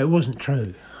just... Well, it wasn't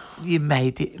true. You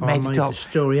made it up. I made the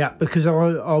story up because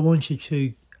I wanted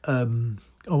to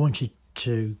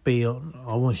be on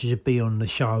the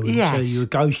show and tell you a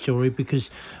ghost story because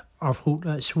I thought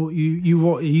that's what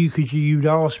you'd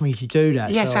asked me to do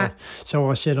that. Yes,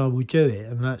 so I said I would do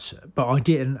it, but I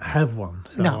didn't have one.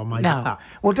 So I made it up.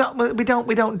 Well, we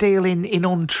don't deal in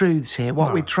untruths here.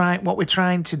 What we're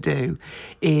trying to do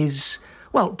is...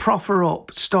 Well, proffer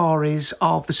up stories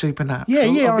of the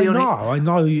supernatural. Yeah, I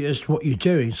know it's what you're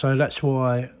doing, so that's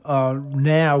why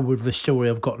now with the story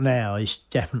I've got now is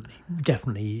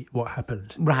definitely what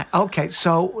happened. Right, okay,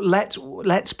 so let's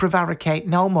prevaricate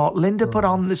no more. Linda, put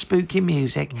on the spooky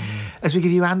music as we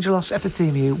give you Angelos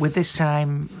Epithemiou with this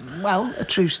time, well, a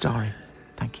true story.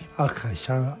 Thank you. Okay,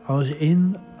 so I was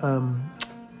in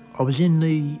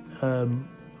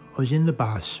the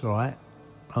bus, right?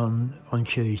 On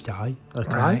Tuesday,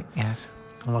 okay? Right, yes.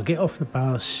 And I get off the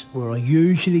bus where I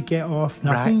usually get off.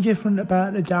 Nothing different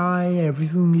about the day.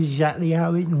 Everything is exactly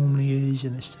how it normally is.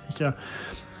 And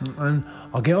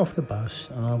I get off the bus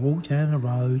and I walk down the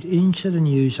road into the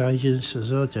newsagents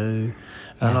as I do.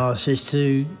 And I says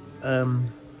to Manjay,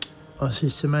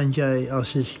 I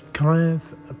says, can I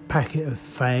have a packet of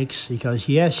fags? He goes,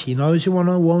 yes. He knows the one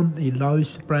I want. He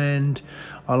knows the brand.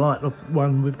 I like the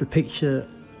one with the picture...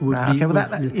 With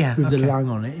the lung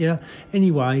on it,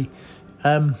 Anyway,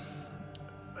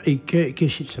 he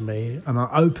gives it to me, and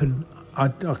I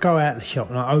go out the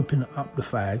shop and I open up the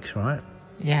fags, right?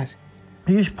 Yes.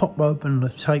 You just pop open,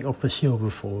 take off the silver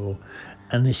foil,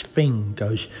 and this thing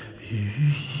goes.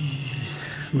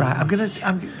 Right,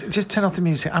 I'm just turn off the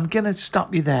music. I'm gonna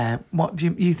stop you there. What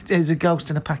do you? There's a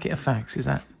ghost in a packet of fags. Is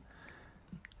that?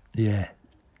 Yeah.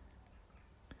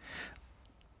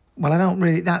 Well, I don't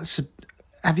really.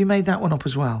 Have you made that one up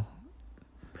as well?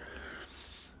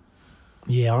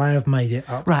 Yeah, I have made it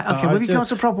up. Right, okay. Well, have you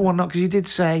got a proper one, not? Because you did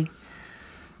say...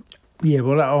 Yeah,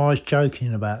 well, I was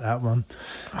joking about that one.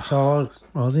 So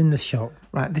I was in the shop.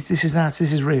 Right, this is nice.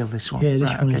 This is real, this one. Yeah,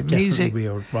 this one is definitely music.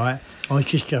 Real, right? I was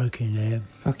just joking there.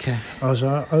 Okay. I was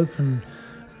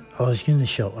in the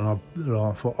shop and I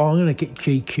thought, I'm going to get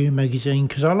GQ magazine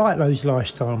because I like those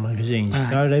lifestyle magazines.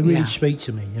 Right. They really speak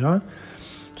to me,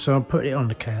 So I put it on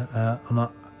the counter and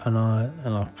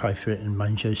I pay for it, and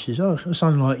Manjo says, "Oh, it's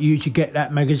unlike you to get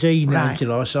that magazine,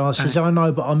 Angela." So I says, "I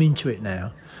know, but I'm into it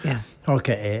now." Yeah. I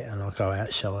get it and I go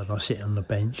outside and I sit on the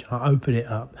bench. I open it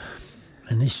up,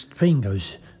 and this thing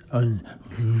goes on.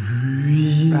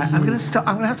 Right, I'm going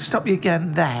to have to stop you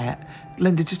again there,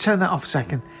 Linda. Just turn that off a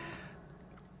second.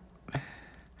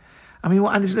 I mean,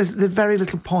 and there's very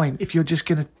little point if you're just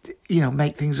going to,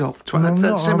 make things up.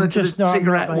 That's similar to the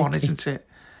cigarette one, isn't it?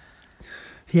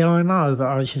 Yeah, I know, but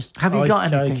I just... Have you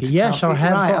got anything to Yes, tell? I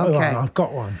have got okay. one. I've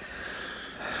got one.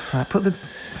 Right, put the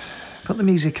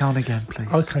music on again, please.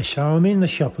 Okay, so I'm in the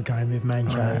shop again with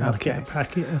Manjo, and I okay. get a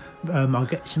packet of... I'll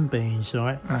get some beans,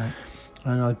 right? Right.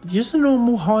 And just the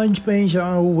normal Heinz beans that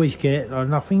I always get.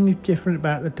 Nothing different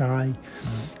about the day. Right.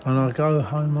 And I go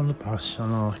home on the bus,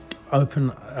 and I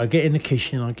get in the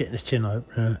kitchen, I get the tin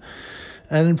opener.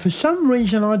 And for some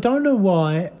reason, I don't know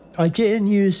why... I didn't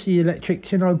use the electric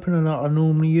tin opener that I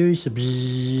normally use, the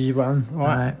bzzz one,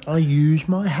 right? I use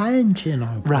my hand tin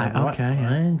opener. Right, okay. My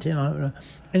hand tin opener.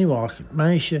 Anyway, I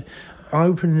managed to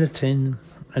open the tin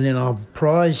and then I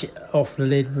prise it off the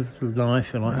lid with the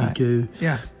knife like you do.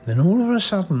 Yeah. Then all of a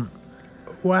sudden,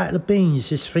 out the beans,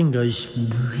 this thing goes...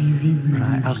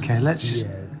 Right, okay, let's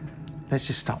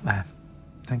just stop there.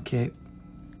 Thank you.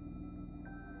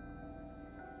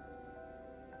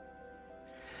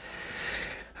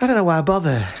 I don't know why I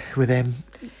bother with him,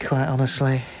 quite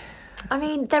honestly. I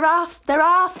mean, there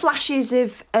are flashes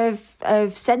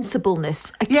of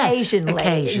sensibleness occasionally, Yes,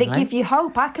 occasionally that give you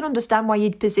hope. I can understand why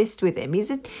you'd persist with him.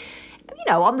 He's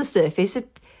on the surface.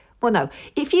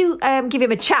 If you give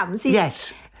him a chance,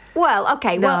 yes. Well,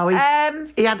 okay. No, well,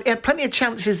 he had plenty of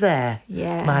chances there.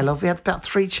 Yeah, my love. He had about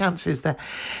 3 chances there.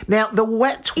 Now the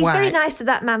wet He's wipe. very nice to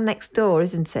that man next door,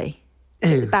 isn't he?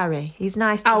 Who? Barry. He's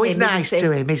nice to him. Oh, he's nice isn't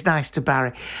to he? him. He's nice to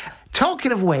Barry.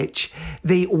 Talking of which,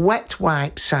 the wet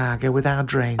wipe saga with our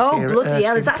drains here at bloody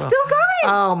hell! Is that Erskine still Club.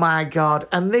 going? Oh my God!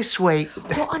 And this week,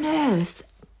 what on earth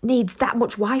needs that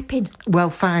much wiping? We'll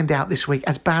find out this week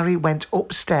as Barry went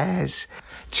upstairs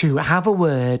to have a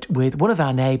word with one of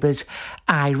our neighbours,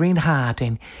 Irene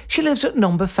Harding. She lives at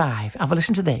number 5. Have a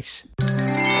listen to this.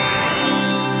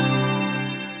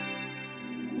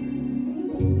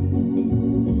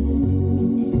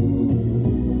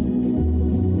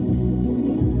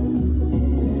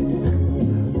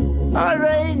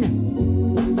 Irene!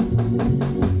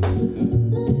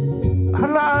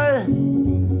 Hello?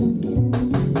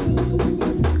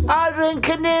 Irene,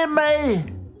 can you hear me?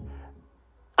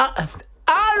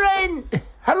 Irene!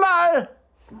 Hello?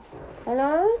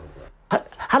 Hello?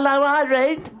 Hello,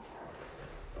 Irene?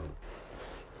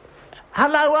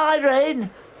 Hello, Irene?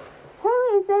 Who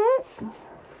is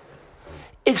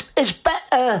it?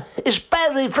 It's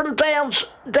Barry from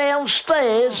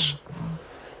downstairs.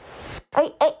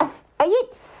 Are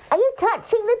you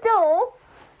touching the door?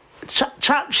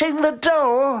 Touching the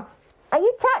door? Are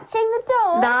you touching the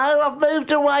door? No, I've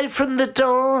moved away from the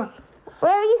door.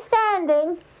 Where are you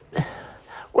standing?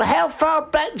 Well, how far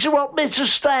back do you want me to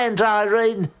stand,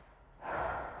 Irene?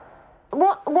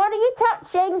 What are you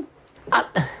touching?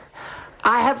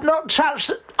 I have not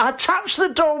touched... I touched the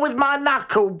door with my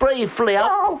knuckle briefly.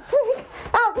 Irene,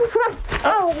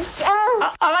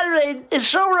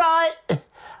 it's all right.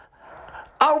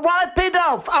 I'll wipe it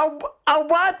off. I'll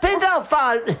wipe it off,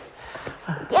 Irene.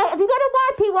 Yeah, have you got a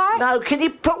wipey wipe? No, can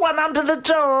you put one under the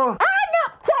door? I'm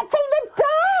not touching the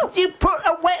door! You put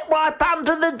a wet wipe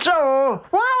under the door.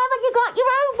 Why haven't you got your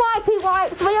own wipey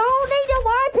wipes? We all need a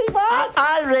wipey wipe.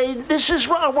 Irene, this is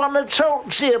what I want to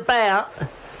talk to you about.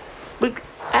 We're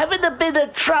having a bit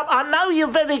of trouble. I know you're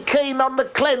very keen on the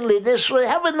cleanliness. We're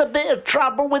having a bit of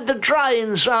trouble with the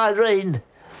drains, Irene.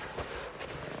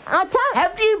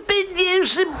 Have you been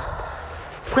using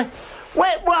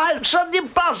wet wipes on your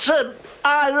bottom,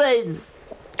 Irene?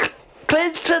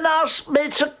 Clinton asked me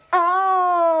to...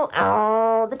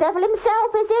 Oh, the devil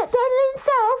himself, is it? Devil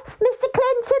himself? Mr.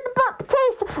 Clinton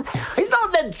Baptist? He's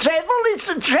not the devil, he's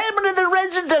the chairman of the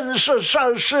Residents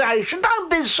Association. Don't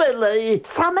be silly.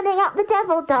 Summoning up the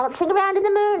devil, dancing around in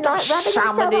the moonlight.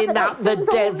 Summoning up the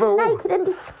devil. Naked and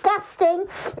disgusting.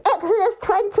 Exodus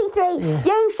 23. Yeah.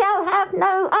 You shall have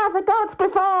no other gods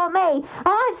before me.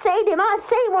 I've seen him, I've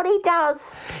seen what he does.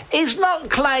 He's not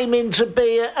claiming to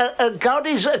be a god,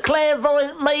 he's a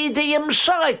clairvoyant medium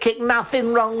psychic.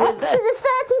 Nothing wrong with that. Exodus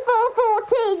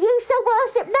 34:14. You shall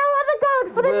worship no other god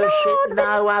for the Lord. Worship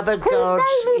no other gods.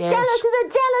 His name is yes. jealous as a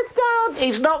jealous god.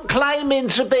 He's not claiming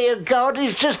to be a god,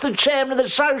 he's just the chairman of the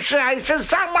association.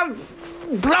 Someone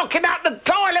blocking up the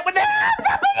toilet with their arms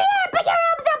up in the air! Put your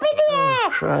arms up in the air!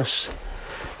 Christ.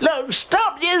 Look,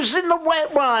 stop using the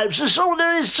wet wipes. That's all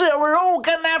there is to it. We're all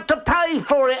going to have to pay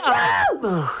for it.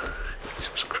 Oh,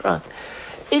 Jesus Christ.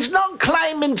 He's not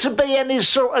claiming to be any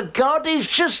sort of god. He's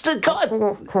just a god.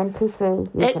 Exodus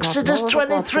 23. Exodus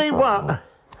 23 what?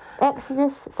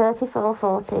 Exodus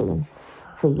 34:14.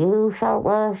 For you shall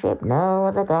worship no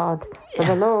other god, for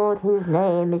the Lord whose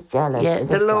name is jealous. Yeah,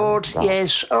 the Lord,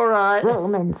 yes, all right.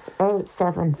 Romans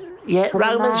 8:7. Yeah, for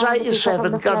Romans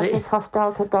 8:7, got it. Is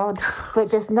hostile to God, for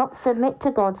it does not submit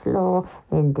to God's law.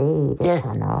 Indeed, it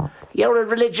cannot. You're a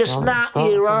religious nut,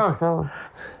 you are.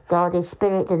 God is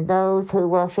spirit, and those who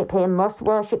worship him must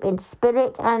worship in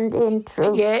spirit and in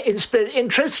truth. Yeah, in spirit, in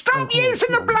truth. Stop using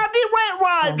the bloody wet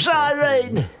wipes,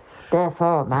 Irene.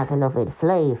 Therefore, my beloved,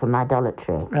 flee from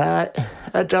idolatry. Right,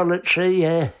 idolatry,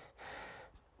 yeah.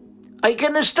 Are you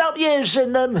going to stop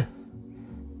using them?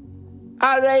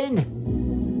 Irene?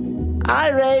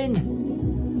 Irene?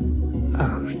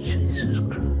 Oh, Jesus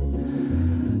Christ.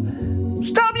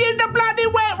 Stop using the bloody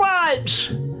wet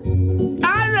wipes!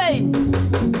 Irene!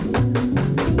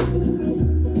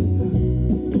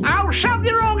 I'll shove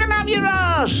your organ up your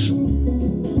arse!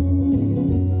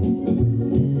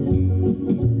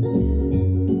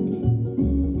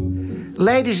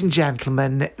 Ladies and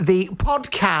gentlemen, the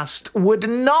podcast would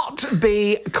not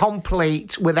be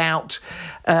complete without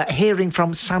hearing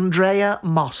from Sandrea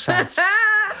Mossas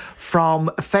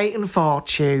from Fate and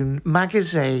Fortune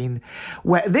magazine,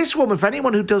 where this woman, for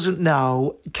anyone who doesn't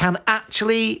know, can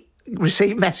actually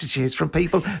receive messages from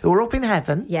people who are up in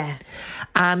heaven. Yeah.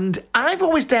 And I've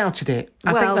always doubted it.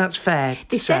 I think that's fair to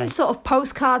They say. send sort of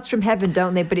postcards from heaven,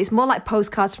 don't they? But it's more like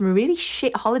postcards from a really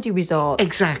shit holiday resort.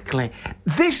 Exactly.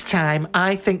 This time,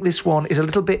 I think this one is a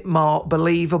little bit more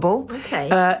believable. Okay.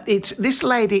 It's this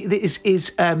lady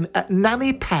is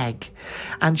Nanny Peg,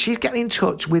 and she's getting in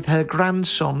touch with her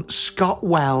grandson, Scott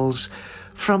Wells,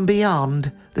 from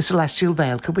beyond the celestial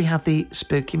veil. Could we have the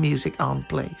spooky music on,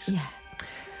 please? Yeah.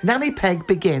 Nanny Peg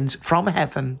begins from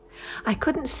heaven. I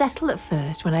couldn't settle at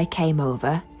first when I came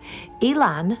over.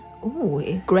 Elan,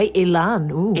 great Elan.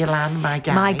 Elan, my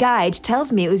guide. My guide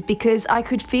tells me it was because I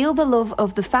could feel the love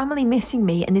of the family missing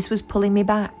me and this was pulling me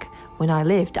back. When I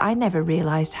lived, I never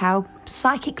realised how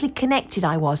psychically connected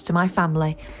I was to my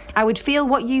family. I would feel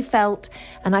what you felt,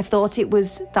 and I thought it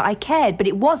was that I cared, but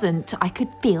it wasn't. I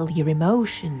could feel your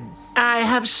emotions. I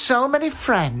have so many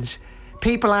friends,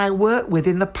 people I worked with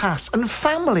in the past, and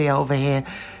family over here.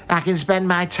 I can spend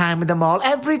my time with them all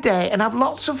every day and have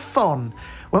lots of fun.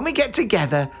 When we get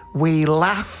together, we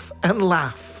laugh and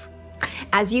laugh.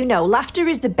 As you know, laughter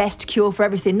is the best cure for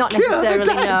everything, not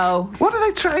necessarily no. What are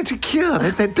they trying to cure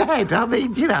if they're dead? I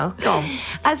mean, you know, go on.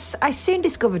 As I soon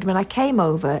discovered when I came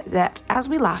over, that as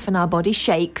we laugh and our body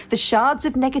shakes, the shards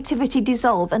of negativity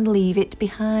dissolve and leave it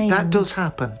behind. That does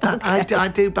happen. I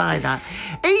do buy that.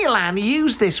 Elan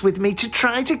used this with me to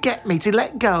try to get me to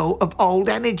let go of old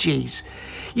energies.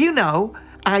 You know,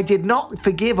 I did not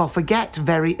forgive or forget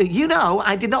very easily.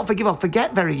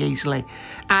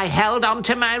 I held on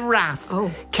to my wrath,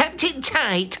 kept it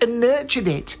tight and nurtured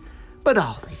it. But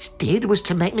all this did was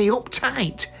to make me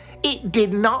uptight. It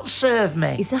did not serve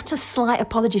me. Is that a slight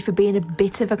apology for being a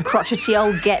bit of a crotchety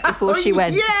old get before she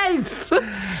went? Yes,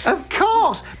 of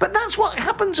course. But that's what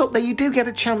happens up there. You do get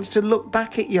a chance to look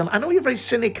back at your... I know you're very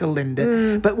cynical,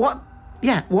 Linda, but what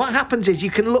happens is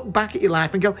you can look back at your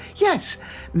life and go, yes,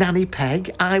 Nanny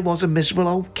Peg, I was a miserable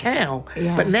old cow.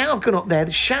 Yeah. But now I've gone up there,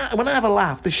 when I have a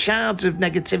laugh, the shards of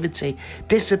negativity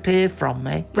disappear from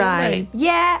me. Right.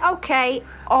 Yeah, okay.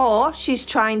 Or she's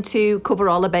trying to cover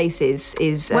all her bases,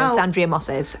 Sandria Moss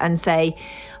says, and say...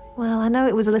 Well, I know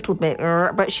it was a little bit,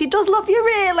 but she does love you,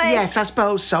 really. Yes, I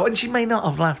suppose so. And she may not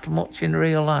have laughed much in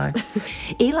real life.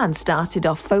 Elan started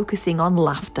off focusing on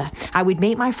laughter. I would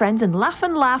meet my friends and laugh,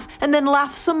 and then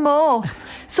laugh some more.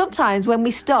 Sometimes when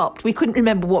we stopped, we couldn't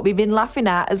remember what we'd been laughing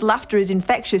at, as laughter is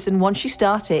infectious, and once you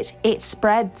start it, it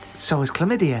spreads. So is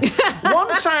chlamydia.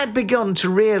 Once I had begun to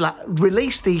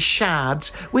release these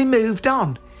shards, we moved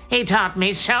on. It taught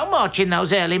me so much in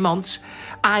those early months.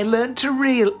 I learned to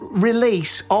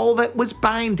release all that was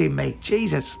binding me.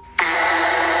 Jesus.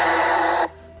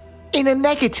 In a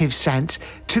negative sense,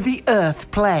 to the earth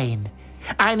plane.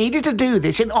 I needed to do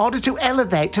this in order to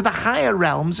elevate to the higher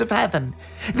realms of heaven.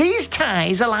 These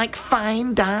ties are like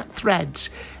fine dark threads.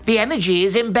 The energy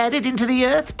is embedded into the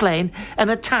earth plane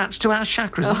and attached to our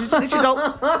chakras.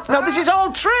 This is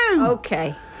all true.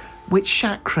 Okay. Which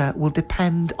chakra will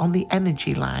depend on the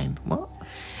energy line? What?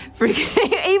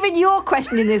 Even you're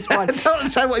questioning this one. I don't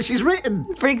understand what she's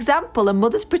written. For example, a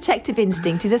mother's protective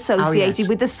instinct is associated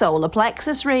with the solar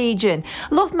plexus region.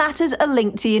 Love matters are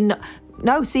linked to your...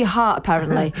 to your heart,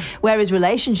 apparently. Whereas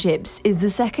relationships is the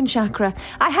second chakra.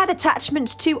 I had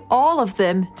attachments to all of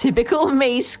them. Typical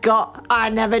me, Scott. I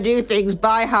never do things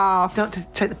by half. Don't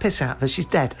take the piss out of her. She's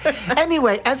dead.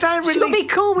 Anyway, as I release... She'll be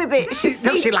cool with it.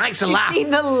 She likes a laugh. She's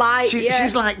seen the light,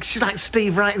 She's like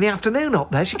Steve Wright in the afternoon up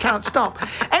there. She can't stop.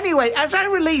 Anyway, as I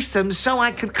released them so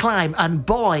I could climb, and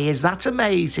boy, is that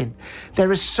amazing. There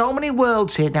are so many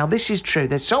worlds here. Now, this is true.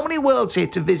 There's so many worlds here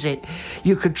to visit.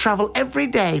 You could travel every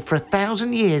day for 1,000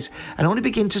 years and only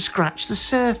begin to scratch the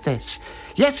surface.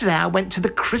 Yesterday I went to the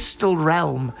crystal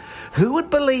realm. Who would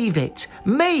believe it?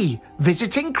 Me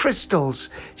visiting crystals.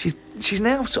 She's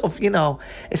now sort of,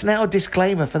 it's now a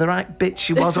disclaimer for the right bitch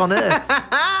she was on Earth.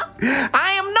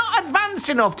 I am not advanced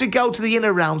enough to go to the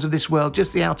inner realms of this world,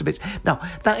 just the outer bits. No,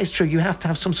 that is true. You have to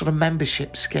have some sort of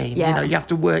membership scheme. Yeah. You have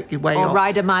to work your way up. Or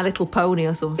ride a My Little Pony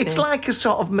or something. It's like a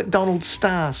sort of McDonald's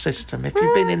star system if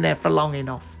you've been in there for long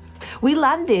enough. We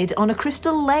landed on a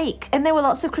crystal lake, and there were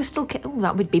lots of crystal...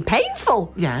 that would be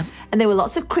painful. Yeah. And there were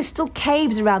lots of crystal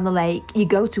caves around the lake. You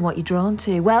go to what you're drawn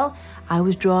to. Well, I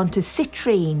was drawn to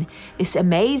Citrine, this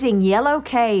amazing yellow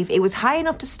cave. It was high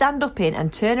enough to stand up in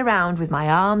and turn around with my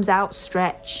arms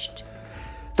outstretched.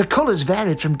 The colours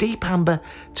varied from deep amber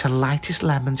to lightest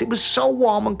lemons. It was so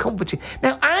warm and comforting.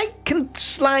 Now, I can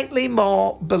slightly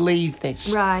more believe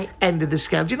this end of the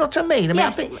scale. Do you know what I mean?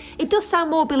 Yes, I think it does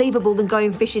sound more believable than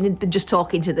going fishing and just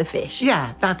talking to the fish.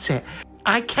 Yeah, that's it.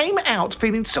 I came out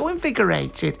feeling so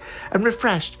invigorated and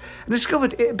refreshed and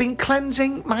discovered it had been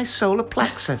cleansing my solar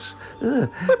plexus. The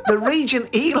region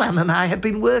Elan and I had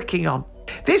been working on.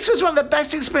 This was one of the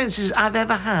best experiences I've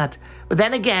ever had. But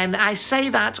then again, I say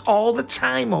that all the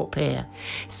time up here.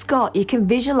 Scott, you can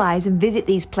visualise and visit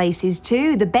these places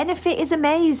too. The benefit is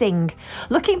amazing.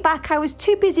 Looking back, I was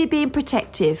too busy being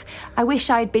protective. I wish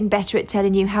I'd been better at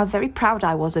telling you how very proud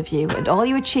I was of you and all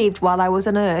you achieved while I was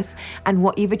on Earth and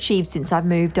what you've achieved since I've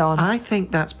moved on. I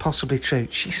think that's possibly true.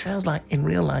 She sounds like in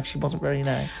real life she wasn't very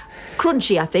nice.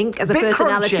 Crunchy, I think, as a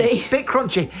personality. Bit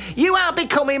crunchy. You are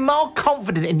becoming more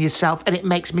confident in yourself and it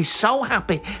makes me so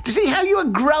happy to see how you are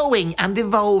growing and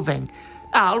evolving.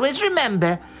 Always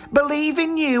remember, believe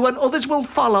in you and others will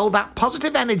follow that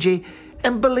positive energy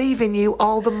and believe in you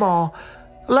all the more.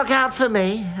 Look out for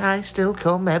me. I still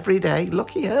come every day.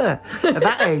 Lucky her. At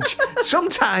that age,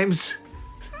 sometimes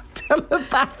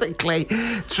telepathically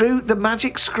through the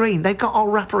magic screen. They've got all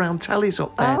wraparound tellies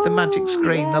up there, the magic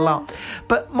screen a lot.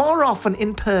 But more often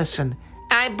in person,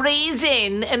 I breeze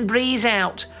in and breeze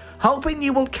out, hoping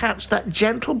you will catch that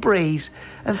gentle breeze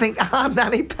and think,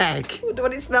 Nanny Peg. I wonder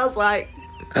what it smells like.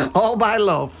 All my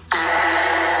love.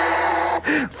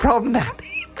 From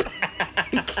Nanny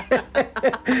Peg.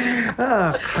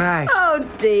 Oh, Christ. Oh,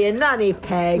 dear, Nanny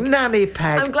Peg. Nanny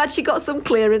Peg. I'm glad she got some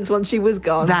clearance once she was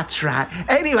gone. That's right.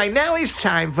 Anyway, now it's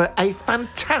time for a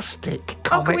fantastic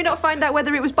comic. Oh, can we not find out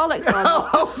whether it was bollocks or not?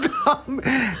 Hold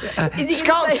on.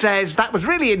 Scott says, that was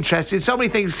really interesting. So many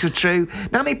things are true.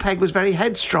 Nanny Peg was very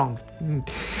headstrong.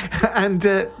 And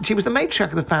she was the matriarch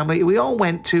of the family we all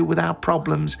went to with our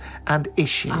problems and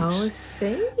issues. Oh, I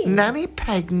see. Nanny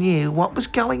Peg knew what was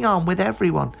going on with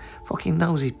everyone. Fucking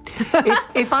nosy.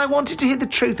 if I wanted to hear the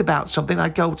truth about something,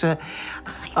 I'd go to...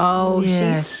 Oh,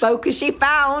 yes. She spoke as she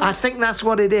found. I think that's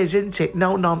what it is, isn't it?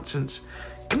 No nonsense.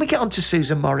 Can we get on to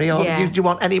Susan Murray, or do you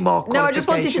want any more No, I just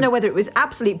wanted to know whether it was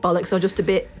absolute bollocks or just a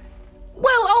bit...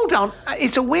 Well, hold on.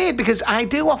 It's a weird because I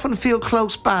do often feel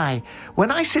close by. When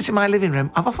I sit in my living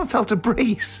room, I've often felt a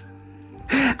breeze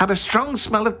and a strong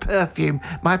smell of perfume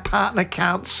my partner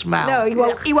can't smell.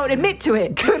 No, he won't admit to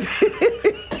it.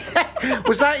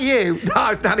 Was that you?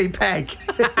 No, Nanny Peg.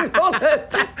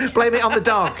 Blame it on the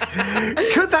dog.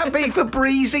 Could that be for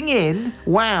breezing in?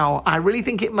 Wow, I really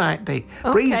think it might be.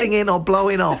 Okay. Breezing in or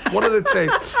blowing off, one of the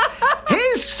two.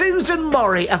 Here's Susan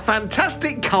Murray, a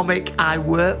fantastic comic I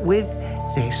work with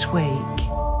this week.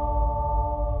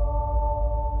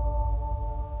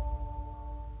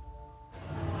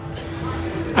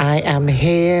 I am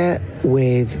here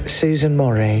with Susan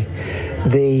Murray,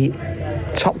 the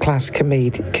top-class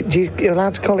comedian. You're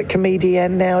allowed to call it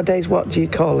comedian nowadays? What do you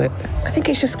call it? I think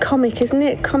it's just comic, isn't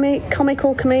it? Comic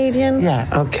or comedian? Yeah,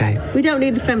 okay. We don't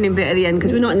need the feminine bit at the end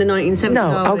because we're not in the 1970s.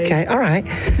 No, okay, all right.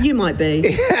 You might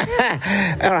be.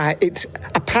 All right, it's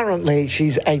apparently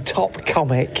she's a top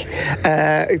comic.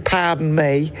 Pardon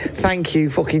me. Thank you,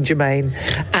 fucking Jermaine.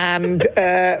 And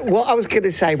what I was going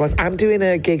to say was I'm doing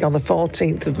a gig on the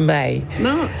 14th of May.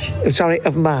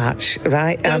 Of March,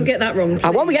 right? Don't get that wrong, please. I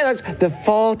won't get that. The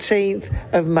 14th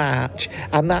of March,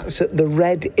 and that's at the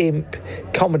Red Imp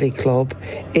Comedy Club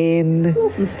in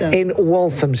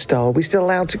Walthamstow. Are we still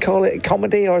allowed to call it a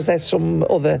comedy, or is there some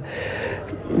other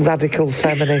radical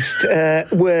feminist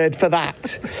word for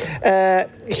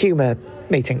that? Humour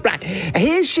meeting. Right,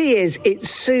 here she is. It's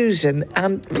Susan,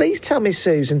 and please tell me,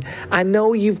 Susan, I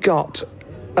know you've got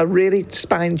a really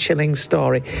spine-chilling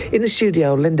story. In the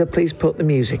studio, Linda, please put the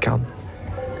music on.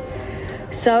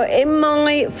 So in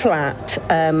my flat,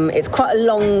 it's quite a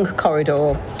long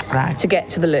corridor to get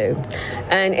to the loo.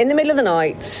 And in the middle of the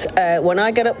night, when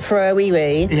I get up for a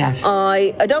wee-wee,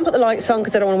 I don't put the lights on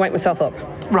because I don't want to wake myself up.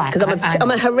 Right. Because I'm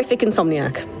a horrific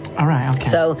insomniac. All right, okay.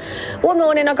 So one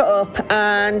morning I got up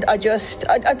and I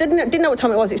didn't know what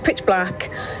time it was. It's pitch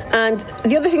black. And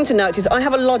the other thing to note is I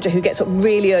have a lodger who gets up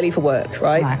really early for work,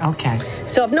 right? Right, okay.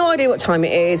 So I've no idea what time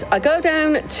it is. I go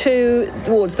down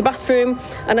towards the bathroom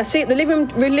and I see the living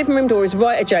room door is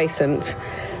right adjacent.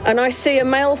 And I see a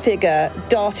male figure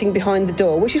darting behind the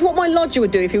door, which is what my lodger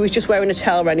would do if he was just wearing a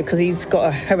towel around him because he's got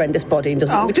a horrendous body and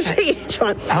doesn't want me to see it.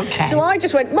 Right? Okay. So I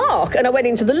just went, Mark, and I went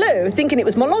into the loo thinking it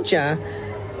was my lodger.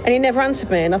 And he never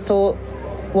answered me, and I thought,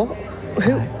 what?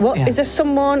 Who? What? Yeah. Is there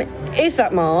someone? Is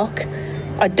that Mark?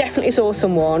 I definitely saw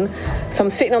someone. So I'm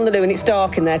sitting on the loo, and it's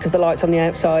dark in there because the light's on the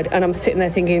outside, and I'm sitting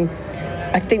there thinking,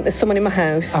 I think there's someone in my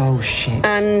house. Oh, shit.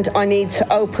 And I need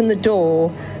to open the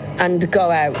door and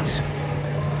go out.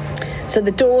 So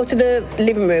the door to the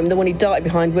living room, the one he darted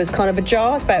behind, was kind of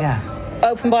ajar. It's about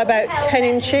open by about 10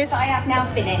 inches. I have now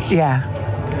finished. Yeah.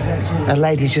 A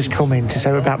lady's just come in to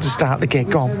say we're about to start the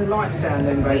gig. Go on. Turn the lights down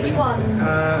then, Rachel.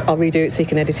 I'll redo it so you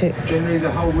can edit it. Generally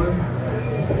the whole room.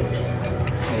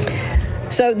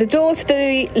 So the door to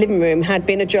the living room had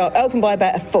been ajar, open by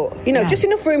about a foot. You know, just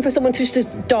enough room for someone to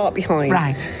just dart behind.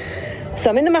 Right. So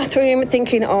I'm in the bathroom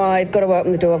thinking, I've got to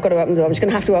open the door. I'm just going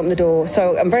to have to open the door.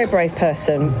 So I'm a very brave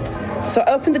person. So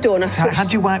I opened the door and I switched. How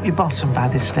do you wipe your bottom by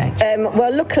this stage?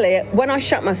 Well, luckily, when I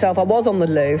shat myself, I was on the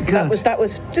loo. So that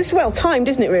was just well timed,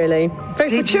 isn't it? Really, very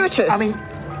fortuitous. I mean,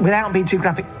 without being too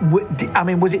graphic,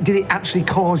 did it actually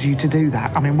cause you to do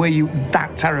that? I mean, were you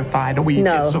that terrified, or were you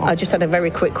just sort of... I just had a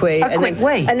very quick wee.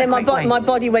 And then my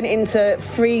body went into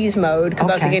freeze mode because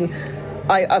I was thinking,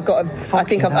 I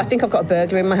think I've got a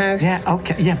burglar in my house. Yeah,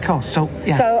 okay, yeah, of course. So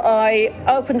I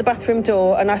opened the bathroom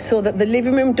door and I saw that the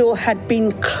living room door had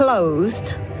been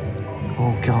closed.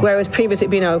 Oh God. Whereas previously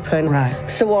it'd been open. Right.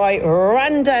 So I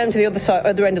ran down to the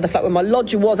other end of the flat where my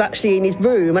lodger was actually in his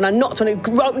room, and I knocked on it,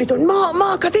 opened his door.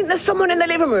 Mark, I think there's someone in the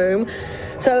living room.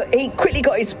 So he quickly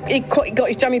got his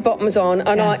jammy bottoms on,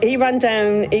 and he ran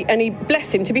down, and he,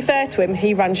 bless him, to be fair to him,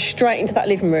 he ran straight into that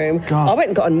living room. God. I went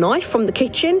and got a knife from the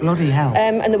kitchen. Bloody hell.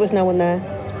 And there was no one there.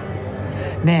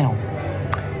 Now,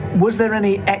 was there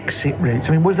any exit routes?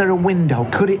 I mean, was there a window?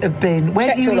 Could it have been...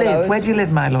 Where do you live? Where do you live,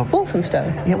 my love? Walthamstow.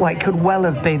 Yeah, well, it could well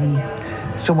have been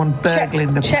someone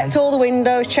burgling the place. Checked all the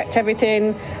windows, checked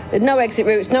everything. No exit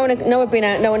routes. No one had been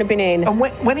out, no one had been in. And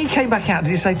when he came back out,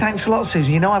 did he say, thanks a lot,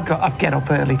 Susan? You know I've get up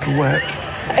early for work.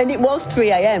 And it was 3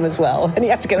 a.m. as well. And he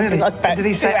had to get up in like about Did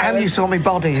he say, and you saw my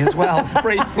body as well,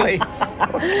 briefly?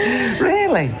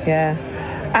 Really? Yeah.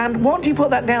 And what do you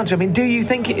put that down to? I mean, do you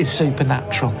think it is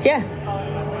supernatural? Yeah.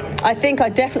 I think I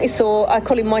definitely I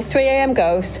call him my 3 a.m.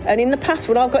 ghost. And in the past,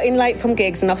 when I've got in late from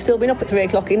gigs and I've still been up at 3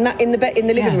 o'clock in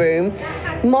the living room,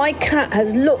 my cat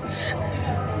has looked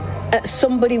at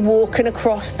somebody walking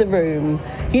across the room.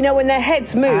 You know, when their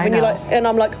heads move and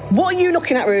I'm like, what are you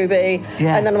looking at, Ruby?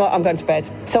 Yeah. And then I'm like, I'm going to bed.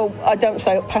 So I don't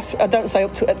stay up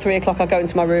at 3 o'clock. I go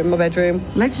into my bedroom.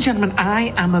 Ladies and gentlemen,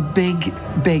 I am a big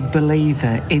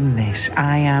believer in this.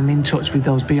 I am in touch with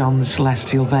those beyond the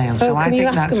celestial veil. So I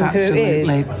think that's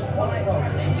absolutely...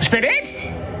 Spirit?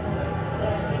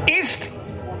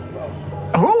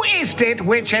 Who is it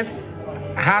which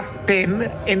hath been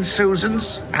in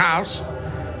Susan's house?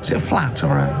 Is it a flat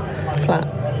or a...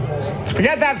 Flat.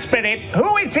 Forget that, Spirit.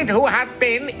 Who is it who hath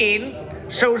been in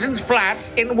Susan's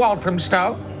flat in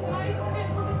Walthamstow?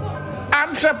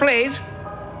 Answer, please.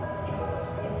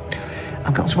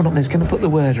 I've got someone up there who's going to put the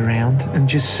word around and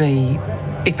just see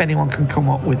if anyone can come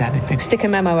up with anything. Stick a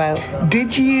memo out.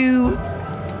 Did you...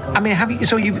 I mean,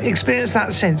 so you've experienced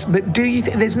that since, but do you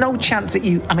think there's no chance that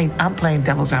you... I mean, I'm playing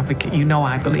devil's advocate. You know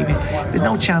I believe it. There's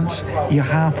no chance you're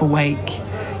half awake...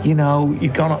 You know,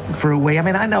 you've gone up for a wee. I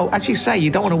mean, I know, as you say,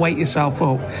 you don't want to wake yourself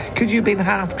up. Could you have been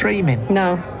half dreaming?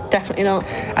 No, definitely not.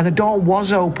 And the door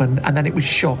was open and then it was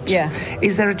shut. Yeah.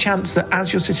 Is there a chance that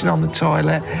as you're sitting on the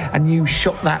toilet and you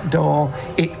shut that door,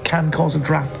 it can cause a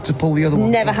draft to pull the other one?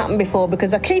 Never happened before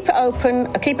because I keep it open,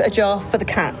 I keep it ajar for the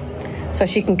cat so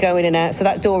she can go in and out. So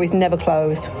that door is never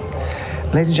closed.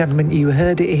 Ladies and gentlemen, you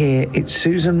heard it here. It's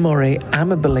Susan Murray.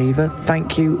 I'm a believer.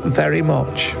 Thank you very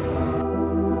much.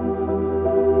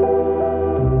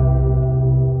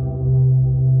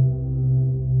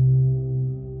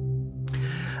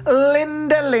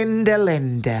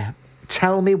 Linda,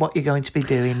 tell me what you're going to be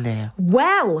doing now.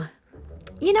 Well,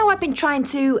 you know, I've been trying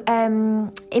to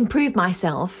improve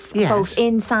myself, both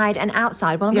inside and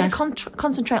outside. Well, I'm going to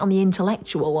concentrate on the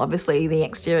intellectual. Obviously, the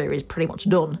exterior is pretty much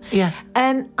done. Yeah.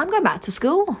 I'm going back to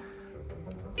school.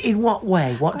 In what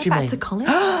way? What do you mean? Back to college.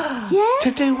 Yeah.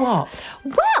 To do what?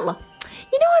 Well,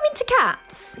 you know, I'm into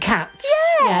cats. Cats?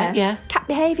 Yeah. Cat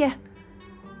behaviour.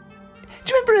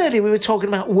 Do you remember earlier we were talking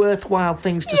about worthwhile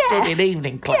things to study in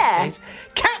evening classes? Yeah.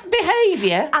 Cat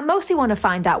behaviour? I mostly want to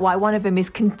find out why one of them is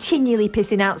continually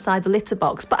pissing outside the litter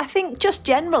box, but I think just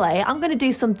generally I'm going to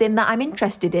do something that I'm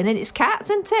interested in, and it's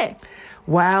cats, isn't it?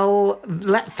 Well,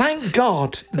 thank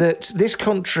God that this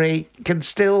country can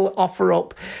still offer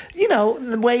up, you know,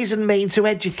 the ways and means to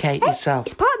educate yourself.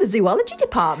 It's part of the zoology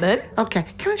department. OK,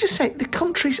 can I just say, the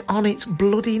country's on its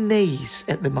bloody knees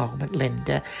at the moment,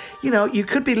 Linda. You know, you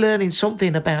could be learning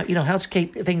something about, you know, how to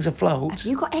keep things afloat. Have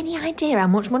you got any idea how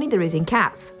much money there is in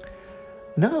cats?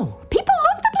 No. People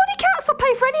love the bloody cats. course, I'll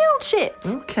pay for any old shit.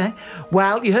 Okay.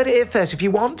 Well, you heard it here first. If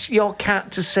you want your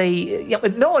cat to see...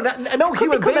 No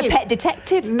human become being... a pet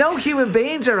detective. No human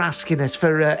beings are asking us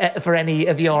for any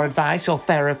of your advice or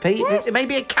therapy. Yes.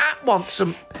 Maybe a cat wants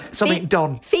something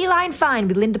done. Feline Fine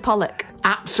with Linda Pollock.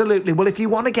 Absolutely. Well, if you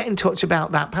want to get in touch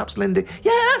about that, perhaps Linda...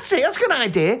 Yeah, that's it. That's a good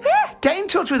idea. Yeah. Get in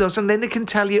touch with us and Linda can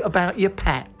tell you about your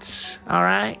pets, all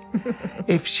right?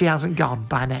 If she hasn't gone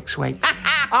by next week.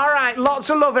 All right, lots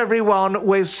of love, everyone.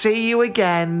 We'll see you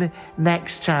again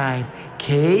next time.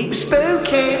 Keep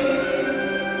spooking.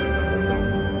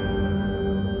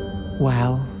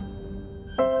 Well,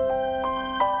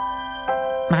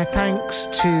 my thanks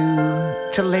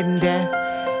to Linda,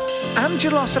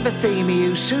 Angela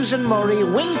Sabathemiou, Susan Murray,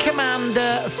 Wing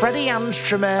Commander, Freddie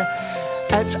Anstromer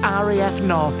at RAF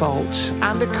Northolt,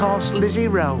 and of course Lizzie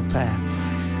Roper.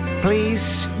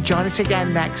 Please join us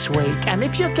again next week. And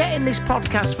if you're getting this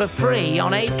podcast for free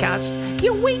on Acast,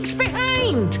 you're weeks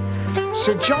behind.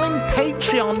 So join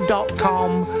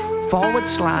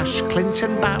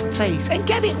patreon.com/Clinton Baptiste and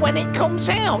get it when it comes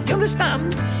out. Do you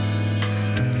understand?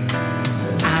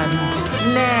 And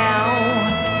now,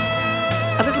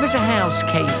 a little bit of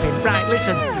housekeeping. Right,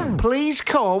 listen. Please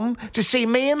come to see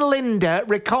me and Linda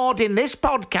recording this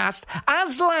podcast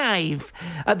as live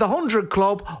at the 100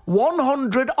 Club,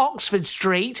 100 Oxford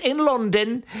Street in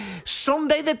London,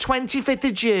 Sunday the 25th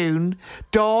of June,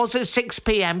 doors at 6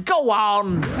 p.m. Go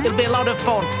on, it'll be a lot of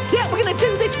fun. Yeah, we're going to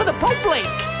do this for the public.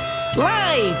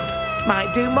 Live.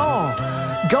 Might do more.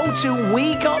 Go to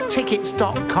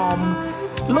wegottickets.com,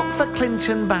 look for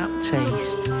Clinton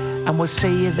Baptiste, and we'll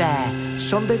see you there,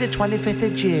 Sunday the 25th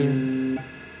of June.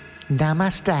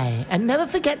 Namaste, and never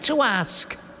forget to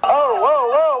ask.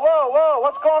 Whoa,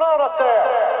 what's going on up there?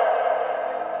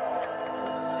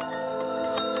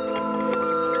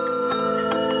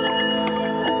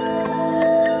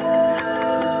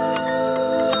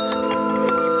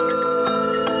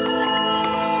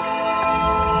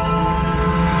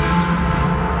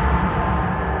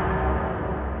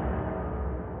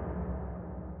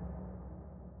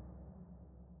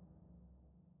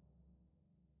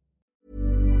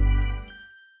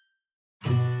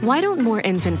 Why don't more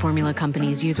infant formula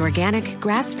companies use organic,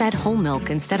 grass-fed whole milk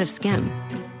instead of skim?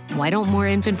 Why don't more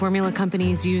infant formula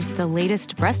companies use the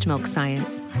latest breast milk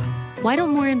science? Why don't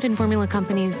more infant formula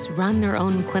companies run their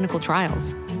own clinical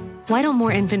trials? Why don't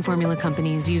more infant formula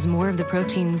companies use more of the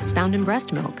proteins found in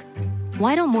breast milk?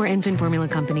 Why don't more infant formula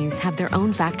companies have their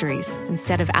own factories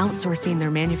instead of outsourcing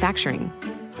their manufacturing?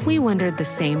 We wondered the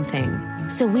same thing.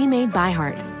 So we made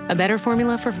ByHeart, a better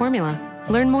formula for formula.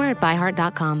 Learn more at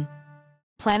byheart.com.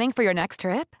 Planning for your next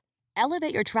trip?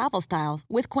 Elevate your travel style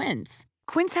with Quince.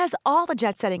 Quince has all the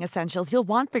jet-setting essentials you'll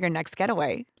want for your next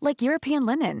getaway, like European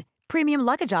linen, premium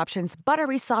luggage options,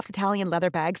 buttery soft Italian leather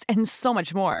bags, and so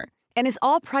much more. And is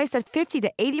all priced at 50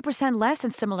 to 80% less than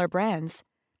similar brands.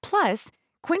 Plus,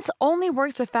 Quince only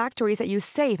works with factories that use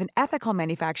safe and ethical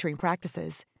manufacturing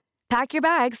practices. Pack your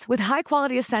bags with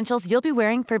high-quality essentials you'll be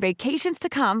wearing for vacations to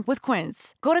come with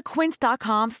Quince. Go to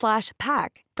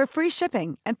quince.com/pack for free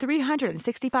shipping and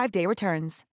 365-day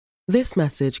returns. This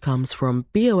message comes from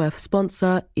BOF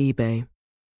sponsor eBay.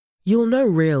 You'll know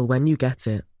real when you get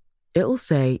it. It'll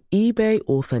say eBay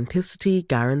Authenticity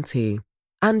Guarantee.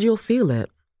 And you'll feel it.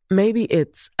 Maybe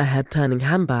it's a head-turning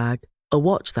handbag, a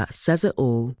watch that says it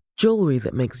all, jewelry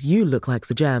that makes you look like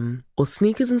the gem, or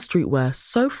sneakers and streetwear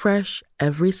so fresh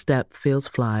every step feels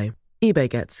fly. eBay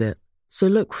gets it. So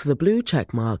look for the blue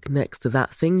check mark next to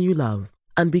that thing you love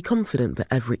and be confident that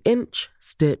every inch,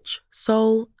 stitch,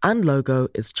 sole, and logo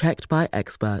is checked by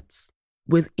experts.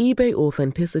 With eBay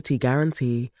Authenticity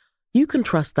Guarantee, you can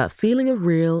trust that feeling of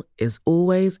real is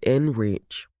always in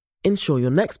reach. Ensure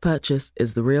your next purchase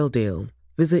is the real deal.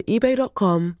 Visit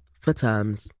ebay.com for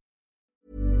terms.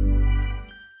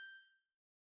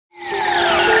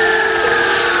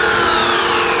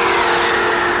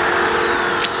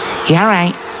 Yeah,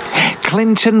 right.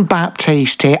 Clinton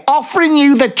Baptiste here, offering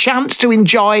you the chance to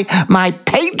enjoy my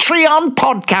Patreon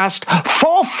podcast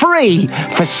for free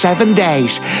for 7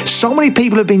 days. So many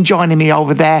people have been joining me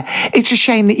over there. It's a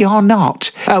shame that you're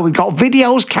not. We've got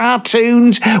videos,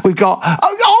 cartoons, we've got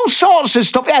all sorts of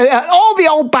stuff, all the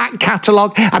old back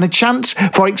catalogue, and a chance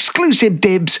for exclusive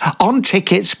dibs on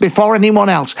tickets before anyone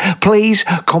else. Please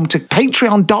come to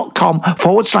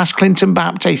patreon.com/Clinton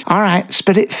Baptiste. All right,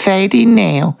 spirit fading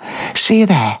now. See you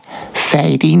there.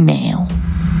 Fading now.